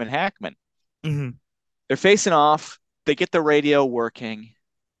moment with him and Hackman. Mhm. They're facing off. They get the radio working,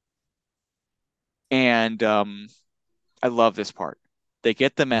 and I love this part. They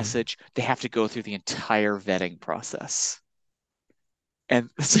get the Mhm. message. They have to go through the entire vetting process, and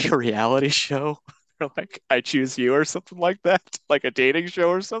it's like a reality show. They're like, "I choose you" or something like that, like a dating show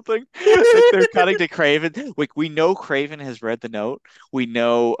or something. Like they're cutting to Craven. Like we know Craven has read the note. We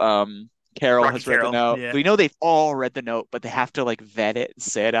know Carol Rocky has read the Carroll. note. Yeah. We know they've all read the note, but they have to like vet it and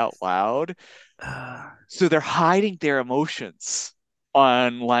say it out loud. Uh, So they're hiding their emotions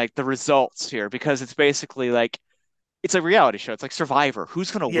on like the results here because it's basically like it's a reality show. It's like Survivor.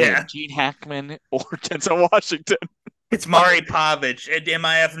 Who's gonna win, yeah. Gene Hackman or Denzel Washington? It's Mari Povich, and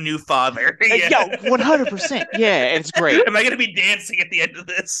MIF new father. Yeah. Yeah, 100%. Yeah, and it's great. Am I going to be dancing at the end of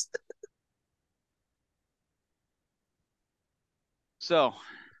this? So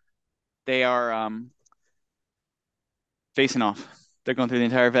they are facing off. They're going through the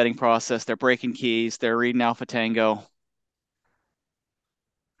entire vetting process. They're breaking keys. They're reading Alpha Tango.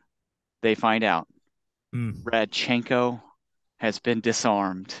 They find out Mm. Radchenko has been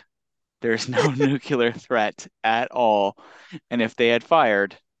disarmed. There's no nuclear threat at all. And if they had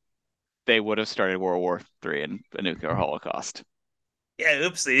fired, they would have started World War III and a nuclear holocaust. Yeah,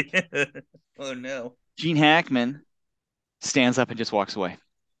 oopsie. Oh no. Gene Hackman stands up and just walks away.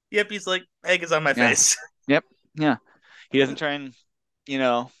 Yep, he's like, egg is on my Yeah. face. Yep. Yeah. He doesn't try and, you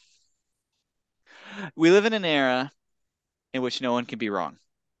know, we live in an era in which no one can be wrong,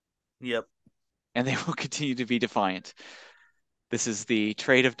 Yep. and they will continue to be defiant. This is the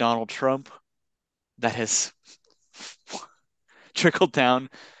trait of Donald Trump that has trickled down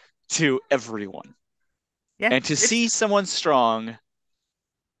to everyone. Yeah, And to it's see someone strong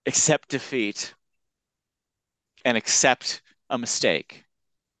accept defeat and accept a mistake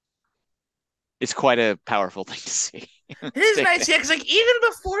It's quite a powerful thing to see. It is nice, yeah, because like even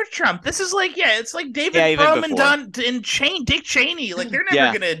before Trump, this is like, yeah, it's like David Yeah, even Frum and before. Dick Cheney. Like they're never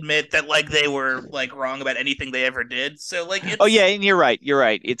Yeah. gonna admit that like they were like wrong about anything they ever did. So like Oh yeah, it's and you're right. You're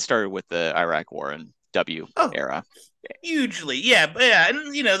right. It started with the Iraq War and W oh era. hugely, yeah, but yeah,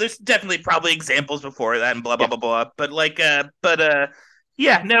 and there's definitely probably examples before that and blah blah Yeah. blah blah. But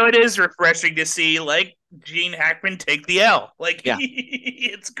yeah, no, it is refreshing to see like Gene Hackman take the L. Like Yeah.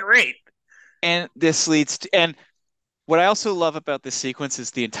 it's great. And this leads to, and what I also love about this sequence is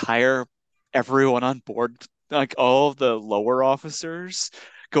the entire everyone on board, like all of the lower officers,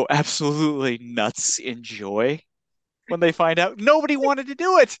 go absolutely nuts in joy when they find out nobody wanted to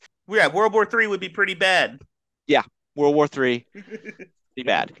do it. Yeah, World War III would be pretty bad. Yeah, World War III, pretty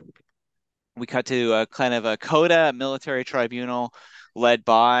bad. We cut to a kind of a CODA military tribunal led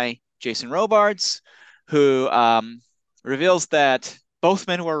by Jason Robards, who reveals that both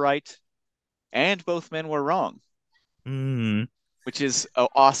men were right and both men were wrong, Mm, which is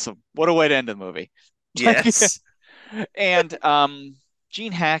awesome. What a way to end the movie. yes. And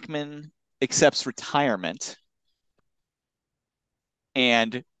Gene Hackman accepts retirement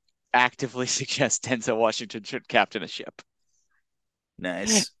and actively suggests Denzel Washington should captain a ship.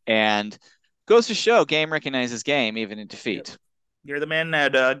 Nice. And goes to show game recognizes game even in Yep. defeat. You're the man now,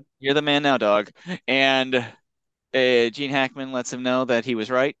 Doug. You're the man now, dog. And Gene Hackman lets him know that he was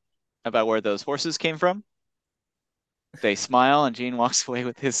right about where those horses came from. They smile, and Gene walks away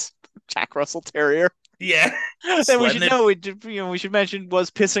with his Jack Russell Terrier. Yeah. That Just we letting should it. know, we should mention was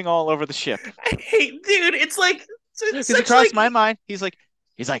pissing all over the ship. I hate, dude. It's like it's Because it such crossed like my mind. He's like,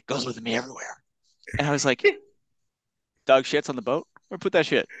 goes with me everywhere. And I was like, dog shits on the boat? Where put that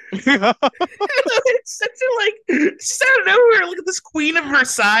shit? it's such a like just out of nowhere. Look at this Queen of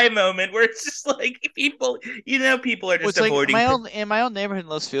Versailles moment where it's just like people are Well, just it's like avoiding. my own neighborhood in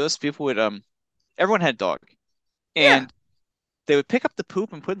Los Feliz, people would everyone had a dog. Yeah. And they would pick up the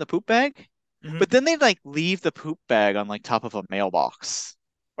poop and put in the poop bag, Mhm. but then they'd like leave the poop bag on like top of a mailbox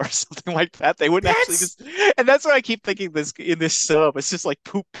or something like that. They wouldn't actually That's just, and that's what I keep thinking this in this sub. It's just like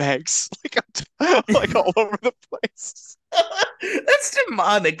poop bags, like all over the place. that's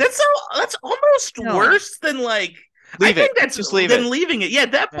demonic. That's almost No, worse than like I leave it. think that's Just leave it. than leaving it. Yeah,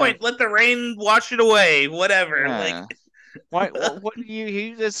 at that Yeah. point, let the rain wash it away. Whatever. Like Yeah. Why? What do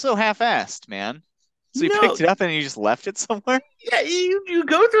you? It's so half-assed, man. So you no, picked it up and you just left it somewhere? yeah, you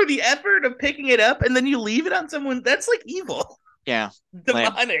go through the effort of picking it up and then you leave it on someone. That's like evil, Yeah.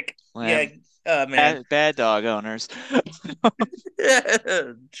 Lamb. demonic. Yeah. Lamb. Oh man. Bad dog owners.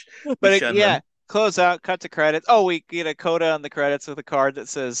 We But shun yeah, them. close out, cut to credits. Oh, we get a coda on the credits with a card that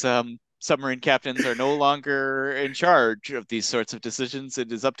says submarine captains are no longer in charge of these sorts of decisions.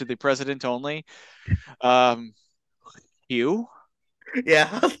 It is up to the president only. Um, Hugh,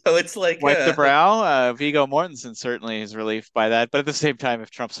 Yeah. So it's like wipe the brow. Viggo Mortensen certainly is relieved by that. But at the same time,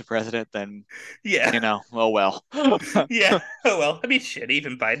 if Trump's the president, then, yeah. oh well. Yeah. Oh well. I mean shit,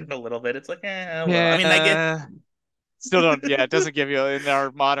 even Biden a little bit. It's like, oh well. I mean, I get Yeah. Still don't, yeah, it doesn't give you, in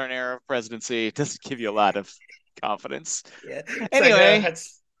our modern era of presidency, it doesn't give you a lot of confidence. yeah. It's like Anyway,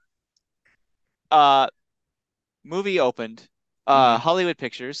 that's uh, movie opened. mm, Hollywood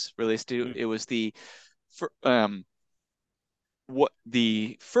Pictures released it. mm. It was what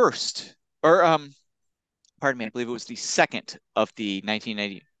the first, or pardon me, I believe it was the second of the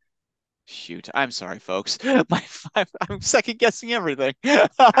 1990. Shoot, I'm sorry, folks. I'm second guessing everything.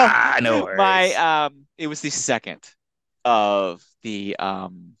 no worries. It was the second of the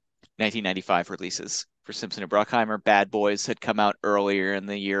 1995 releases for Simpson and Bruckheimer. Bad Boys had come out earlier in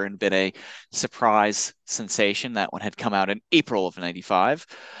the year and been a surprise sensation. That one had come out in April of 95.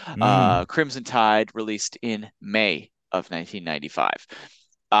 Mm. Crimson Tide released in May of 1995.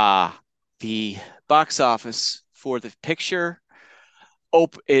 Uh, the box office for the picture,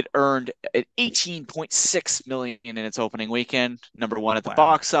 it earned 18.6 million in its opening weekend, number one at the Wow.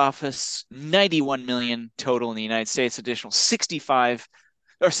 box office, 91 million total in the United States, additional 65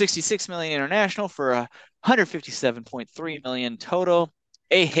 or 66 million international for 157.3 million total,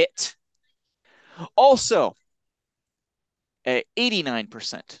 a hit. Also,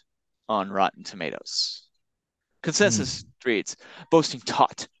 89% on Rotten Tomatoes. Consensus Mm. reads, boasting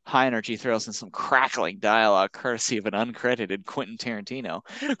taut, high-energy thrills and some crackling dialogue courtesy of an uncredited Quentin Tarantino.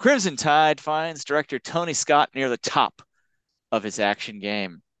 Crimson Tide finds director Tony Scott near the top of his action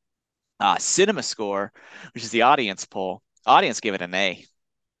game. Cinema Score, which is the audience poll, audience gave it an A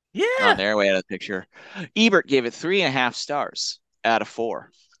on Yeah. their way out of the picture. Ebert gave it 3.5 stars out of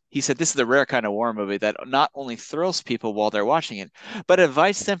 4. He said this is the rare kind of war movie that not only thrills people while they're watching it, but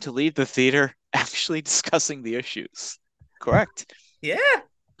invites them to leave the theater actually discussing the issues. Correct. Yeah.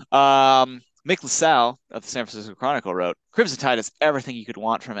 Mick LaSalle of the San Francisco Chronicle wrote, Crimson Tide is everything you could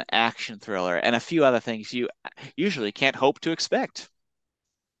want from an action thriller and a few other things you usually can't hope to expect.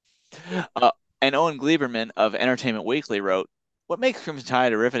 Uh, and Owen Gleiberman of Entertainment Weekly wrote, what makes Crimson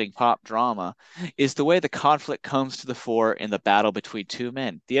Tide a riveting pop drama is the way the conflict comes to the fore in the battle between two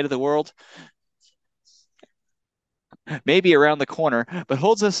men. The end of the world may be around the corner, but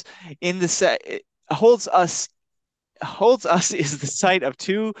in the set holds us is the sight of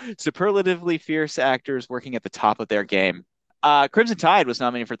two superlatively fierce actors working at the top of their game. Crimson Tide was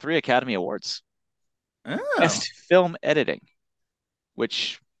nominated for 3 Academy Awards. Oh, Best film editing,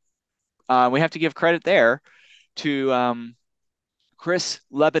 which we have to give credit there to Chris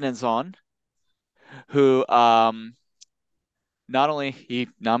Lebanonzon, who not only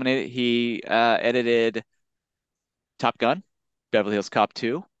he edited Top Gun, Beverly Hills Cop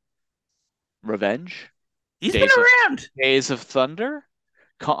 2, Revenge, he's been Days of around. Days of Thunder,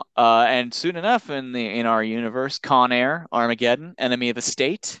 and soon enough in our universe, Con Air, Armageddon, Enemy of the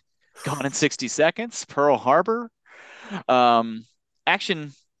State, Gone in 60 Seconds, Pearl Harbor, um,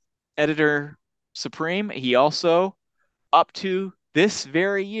 action editor supreme. He also, up to this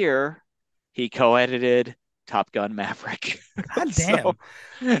very year, he co-edited Top Gun Maverick. God So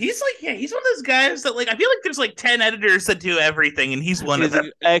damn. He's like, yeah, he's one of those guys that like I feel like there's like 10 editors that do everything, and he's one of he's them.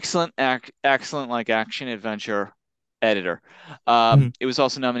 an excellent like action adventure editor. Mhm. It was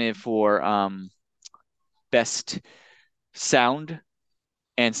also nominated for best sound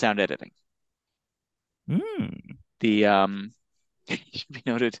and sound editing. Mm. The it should be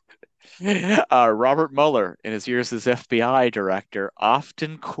noted, Robert Mueller, in his years as FBI director,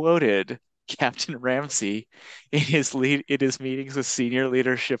 often quoted Captain Ramsey in his meetings with senior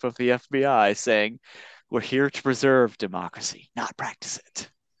leadership of the FBI, saying, "We're here to preserve democracy, not practice it."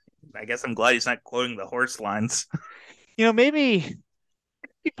 I guess I'm glad he's not quoting the horse lines. Maybe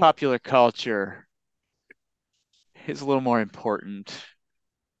popular culture is a little more important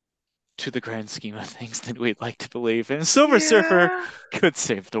to the grand scheme of things than we'd like to believe. And Silver Surfer Yeah. could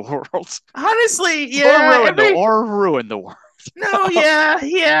save the world Honestly, or yeah, every ruin the world. no, yeah,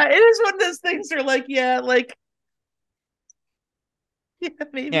 yeah. It is one of those things where like, yeah, like yeah, Yeah.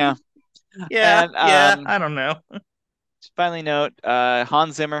 maybe. Yeah, And yeah, I don't know. finally note,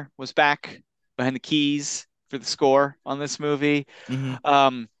 Hans Zimmer was back behind the keys for the score on this movie. Hmm.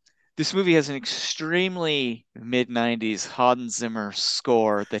 Um, this movie has an extremely mid 90s Hans Zimmer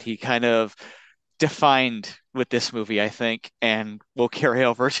score that he kind of defined with this movie, I think, and will carry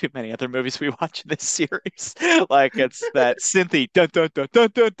over to many other movies we watch in this series. Like it's that synthy dun dun dun dun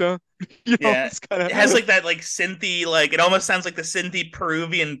dun dun. Yeah. It's kind It has of like that like synthy, like it almost sounds like the synthy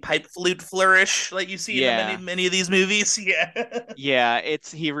Peruvian pipe flute flourish that you see in the many yeah. many of these movies. Yeah. Yeah,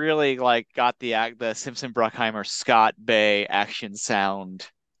 it's he really like got the Simpson Bruckheimer Scott Bay action sound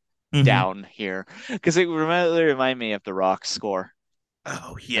Hmm. down here because it really remind me of the Rock score.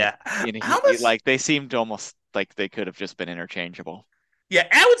 Oh Like yeah. he How much like they seemed almost like they could have just been interchangeable. Yeah,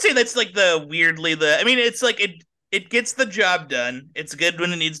 I would say that's like the weirdly the I mean it's like it gets the job done. It's good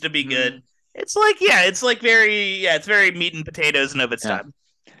when it needs to be good. Mhm. It's like yeah, it's like very yeah, it's very meat and potatoes and of its Yeah, time.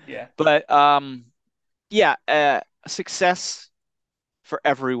 Yeah. but yeah, success for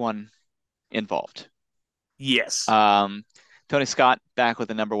everyone involved. Yes. Um, Tony Scott back with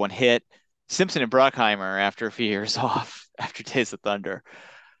the #1 hit. Simpson and Bruckheimer after a few years off after Days of Thunder.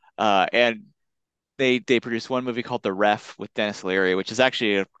 And they produced one movie called The Ref with Dennis Leary, which is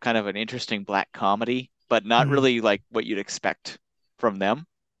actually a kind of an interesting black comedy, but not Mhm. really like what you'd expect from them.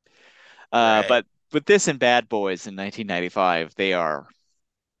 Right. But with this and Bad Boys in 1995, they are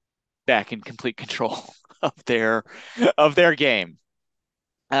back in complete control of their game.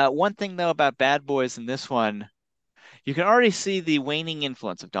 One thing though about Bad Boys in this one, you can already see the waning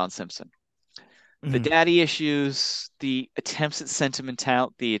influence of Don Simpson. The Mhm. daddy issues, the attempts at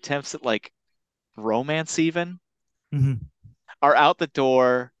sentimental, the attempts at like romance even Mhm. are out the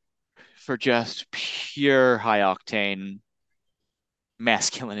door for just pure high octane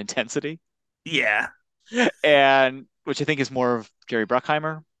masculine intensity. Yeah. And which I think is more of Jerry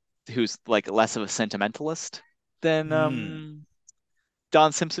Bruckheimer, who's like less of a sentimentalist than Mm.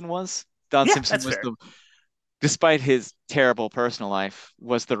 Don Simpson was. Don Yeah, Simpson that's was fair. the, despite his terrible personal life,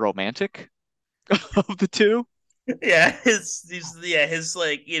 was the romantic of the two, Yeah, his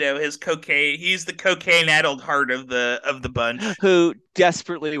like, his cocaine, he's the cocaine addled heart of the bunch. who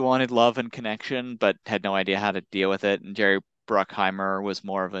desperately wanted love and connection, but had no idea how to deal with it. And Jerry Bruckheimer was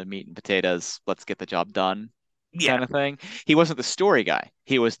more of a meat and potatoes, let's get the job done Yeah. kind of thing. He wasn't the story guy.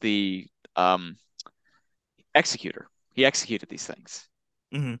 He was the um, executor. He executed these things.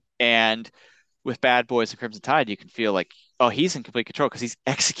 Hmm. And with Bad Boys and Crimson Tide, you can feel like oh, he's in complete control because he's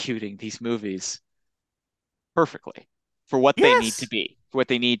executing these movies perfectly for what they need to Yes. be, for what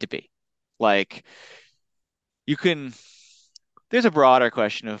they need to be. Like you can, there's a broader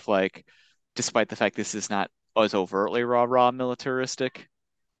question of like, despite the fact this is not as overtly raw militaristic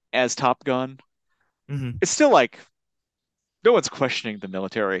as Top Gun, Hmm. it's still like no one's questioning the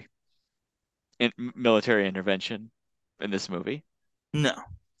military intervention in this movie. No.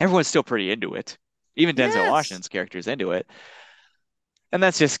 Everyone's still pretty into it. Even Denzel Yes. Washington's character is into it. And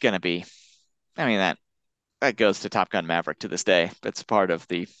that's just gonna be, I mean, that goes to Top Gun Maverick to this day. That's part of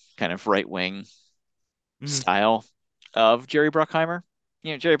the kind of right wing Hmm. style of Jerry Bruckheimer.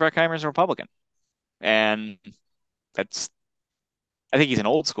 You know, Jerry Bruckheimer is a Republican, and that's I think he's an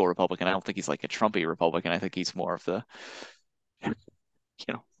old school Republican. I don't think he's like a Trumpy Republican. I think he's more of the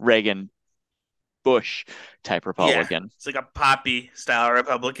Reagan Bush type Yeah. Republican. It's like a poppy style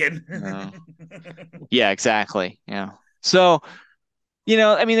Republican. Uh, yeah, exactly. Yeah. So,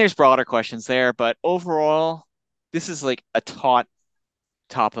 I mean, there's broader questions there, but overall, this is like a top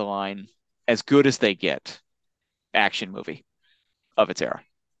of the line, as good as they get action movie of its era.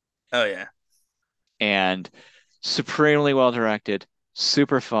 Oh yeah. And supremely well directed,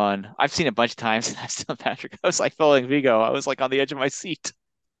 super fun. I've seen it a bunch of times, and I still, Patrick, I was like following Vigo. I was like on the edge of my seat.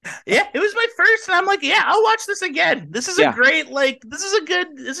 Yeah, it was my first, and I'm like, yeah, I'll watch this again. This is a Yeah, great, like, this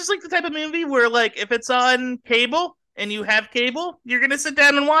is like the type of movie where, like, if it's on cable and you have cable, you're gonna sit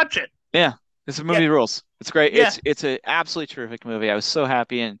down and watch it. yeah. This Yeah, movie rules. It's great. yeah. It's an absolutely terrific movie. I was so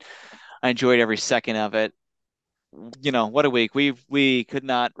happy and I enjoyed every second of it. What a week. We could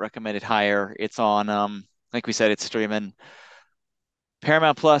not recommend it higher. It's on like we said, it's streaming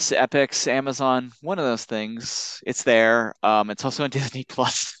Paramount Plus, Epix, Amazon, one of those things. It's there. It's also on Disney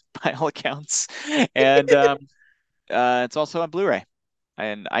Plus by all accounts. And it's also on Blu-ray.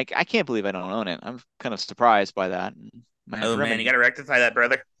 And I can't believe I don't own it. I'm kind of surprised by that. Might have Oh to man, you remedy. gotta rectify that,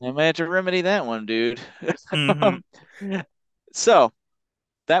 brother. I might have to remedy that one, dude. Mm-hmm. Um, so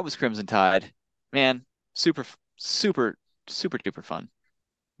that was Crimson Tide. Man, super, super, super duper fun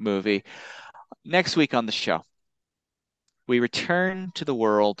movie. Next week on the show, we return to the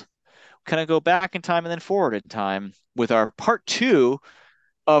world, kind of go back in time and then forward in time with our part two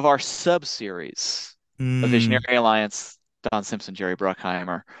of our sub series, A Mm. Visionary Alliance, Don Simpson, Jerry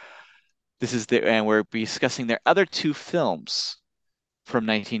Bruckheimer. And we're discussing their other two films from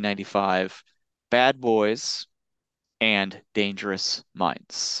 1995, Bad Boys and Dangerous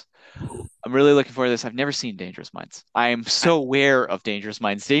Minds. I'm really looking forward to this. I've never seen Dangerous Minds. I am I, so aware of Dangerous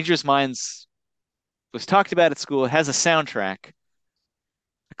Minds. Dangerous Minds was talked about at school. It has a soundtrack,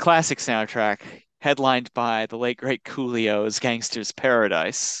 a classic soundtrack, headlined by the late great Coolio's Gangster's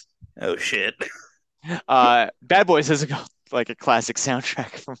Paradise. oh shit. Bad Boys is like a classic soundtrack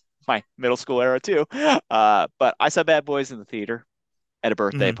from my middle school era too. But I saw Bad Boys in the theater at a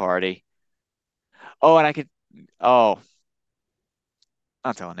birthday Mm-hmm. party. Oh, and oh,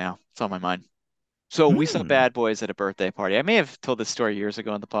 I'll tell it now. It's on my mind. So we saw Mm. Bad Boys at a birthday party. I may have told this story years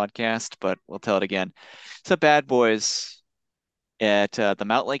ago on the podcast, but we'll tell it again. So Bad Boys at the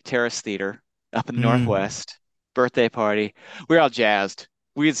Mount Lake Terrace Theater up in the Mm. Northwest, birthday party. We were all jazzed.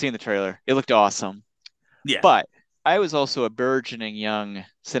 We had seen the trailer. It looked awesome. Yeah. But I was also a burgeoning young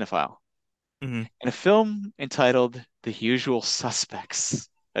cinephile. Mm-hmm. And a film entitled The Usual Suspects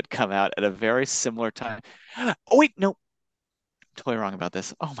had come out at a very similar time. Oh, wait, no, totally wrong about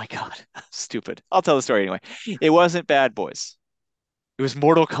this. Oh my God, stupid. I'll tell the story anyway. It wasn't Bad Boys. It was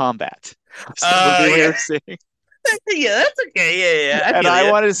Mortal Kombat. It's the movie we Yeah. were seeing. Yeah, that's okay. Yeah, yeah. I And feel I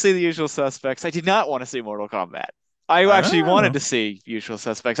you. wanted to see The Usual Suspects. I did not want to see Mortal Kombat. I actually wanted Oh. to see Usual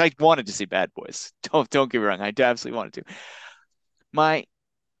Suspects. I wanted to see Bad Boys. Don't get me wrong. I absolutely wanted to. My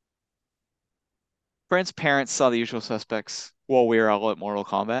friend's parents saw The Usual Suspects while we were all at Mortal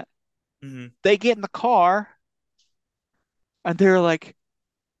Kombat. Mm-hmm. They get in the car and they're like,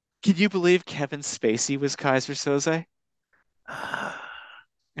 "Can you believe Kevin Spacey was Kaiser Soze?"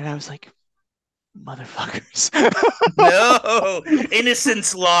 And I was like, "Motherfuckers." No,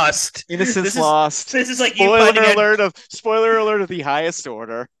 innocence lost. Innocence This is lost. this is like you finding out. Spoiler alert of the highest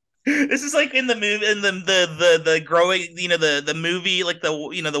order. This is like in the movie, in the growing, the movie, like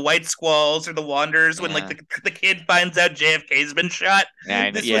the White Squalls or the Wanderers, when like Yeah. the kid finds out JFK's been shot.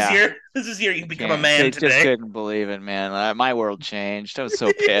 Yeah. This is your you I become a can't. man They just today. couldn't believe it, man. My world changed. I was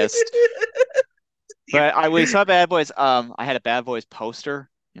so pissed. But we saw Bad Boys. I had a Bad Boys poster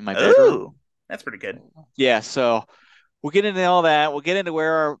in my bedroom. Oh, that's pretty good. Yeah, so we'll get into all that. We'll get into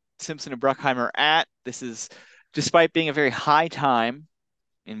where our Simpson and Bruckheimer are at. This is, despite being a very high time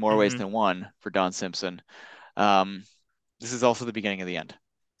in more ways Mm-hmm. than one for Don Simpson, um, this is also the beginning of the end.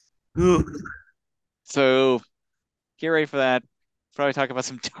 Ooh. So get ready for that. Probably talk about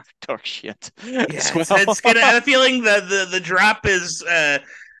some dark shit as Yeah, well. it's gonna. I have a feeling the drop is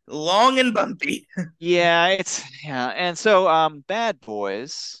long and bumpy. And so Bad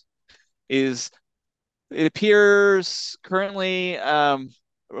Boys is it appears currently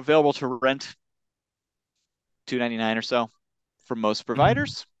available to rent $2.99 or so from most Mhm.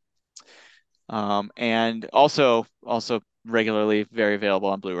 providers. And also regularly very available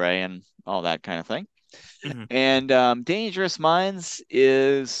on Blu-ray and all that kind of thing. Mhm. And Dangerous Minds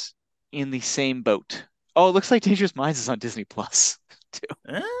is in the same boat. Oh, it looks like Dangerous Minds is on Disney Plus too.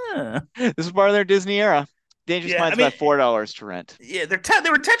 Ah, This is part of their Disney era. Dangerous yeah. I Minds mean, about $4 to rent. yeah, they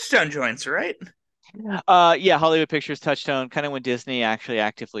were touchstone joints, right? Yeah, Hollywood Pictures Touchstone, kind of when Disney actually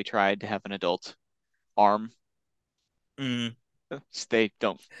actively tried to have an adult arm. Mm. They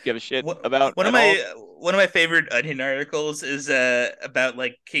don't give a shit What about at all. one of my favorite Onion articles is about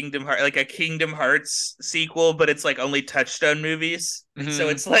like like a Kingdom Hearts sequel, but it's like only Touchstone movies. So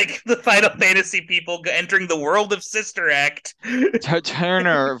Mhm. it's like the Final Fantasy people entering the world of Sister Act.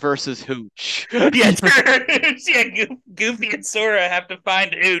 Turner versus Hooch. Yeah, yeah, Goofy and Sora have to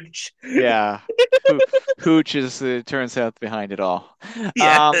find Ooch. Yeah. Ho- Hooch is turns out behind it all.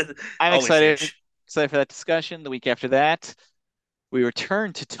 Yeah, Um, I'm always Ooch. excited for that discussion. The week after that, we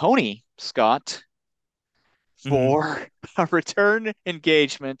return to Tony Scott Mm-hmm. for a return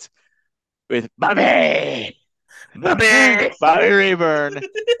engagement with Bobby. Bobby. Bobby Rayburn,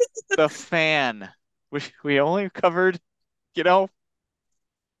 the fan, which we only covered, you know,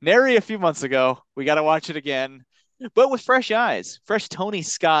 nary a few months ago. We got to watch it again, but with fresh eyes, fresh Tony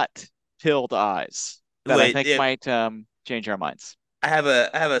Scott filled eyes that I Wait, think yeah, might change our minds. I have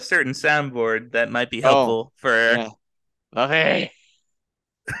a certain soundboard that might be Oh, helpful for yeah. Okay.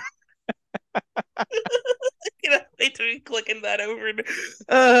 wait to be clicking that over.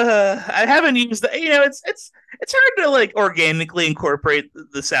 I haven't used that. It's hard to like organically incorporate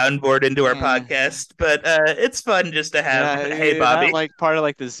the soundboard into our Yeah. podcast, but it's fun just to have. Hey, You're not Bobby. like part of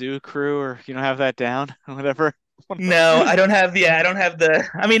like the zoo crew or you don't have that down or whatever. No, I don't have the. I don't have the.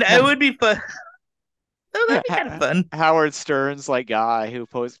 I mean, it would be fun. Oh, that'd be kind of fun. Howard Stern's like guy who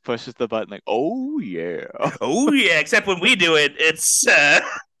pushes the button like, oh yeah. Oh yeah, except when we do it, it's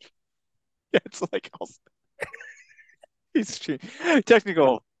It's like he's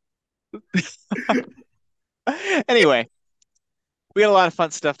technical. Anyway, we got a lot of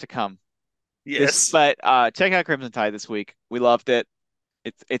fun stuff to come. yes. But check out Crimson Tide this week. We loved it.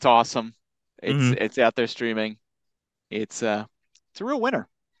 It's awesome. Hmm. It's out there streaming. It's a real winner.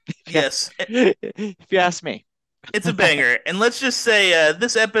 Yes, If you ask me. it's a banger. And let's just say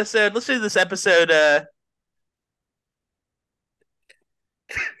this episode. Let's say this episode.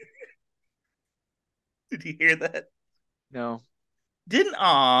 Did you hear that? No. Didn't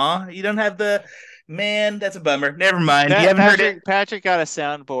you don't have the man, that's a bummer. Never mind. You haven't heard it. Patrick got a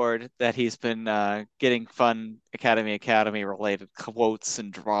soundboard that he's been getting fun Academy related quotes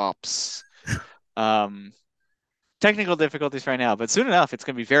and drops. Um, technical difficulties right now, but soon enough it's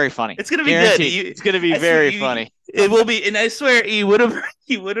gonna be very funny. It's gonna be good. Guaranteed. It's gonna be I swear very funny. it will be, and I swear you would have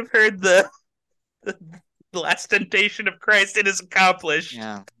heard the, the last temptation of Christ. It is accomplished.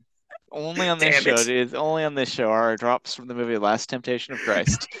 Yeah. Only on this Damn show. it. It is only on this show are drops from the movie Last Temptation of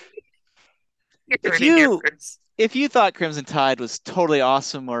Christ. You If heard it here you first. if you thought Crimson Tide was totally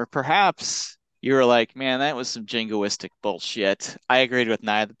awesome, or perhaps you were like, man, that was some jingoistic bullshit. I agreed with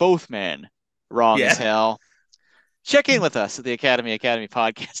neither both men. Wrong as Yeah. hell. Check in with us at the Academy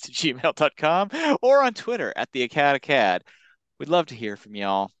Podcast at gmail.com or on Twitter at the Acad. We'd love to hear from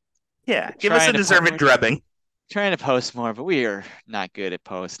y'all. Yeah. Give us a Trying to deserved drubbing. trying to post more, but we are not good at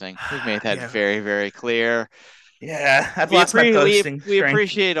posting. We've made that Yeah. very, very clear. Yeah. I've lost my posting We strength.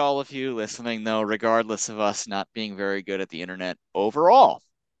 appreciate all of you listening, though, regardless of us not being very good at the internet overall.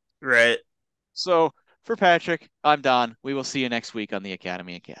 Right. So for Patrick, I'm Don. We will see you next week on the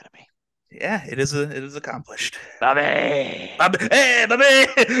Academy. Yeah, it is accomplished. Bye. Bobby,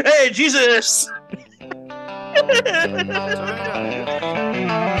 hey, Jesus. Turn it up.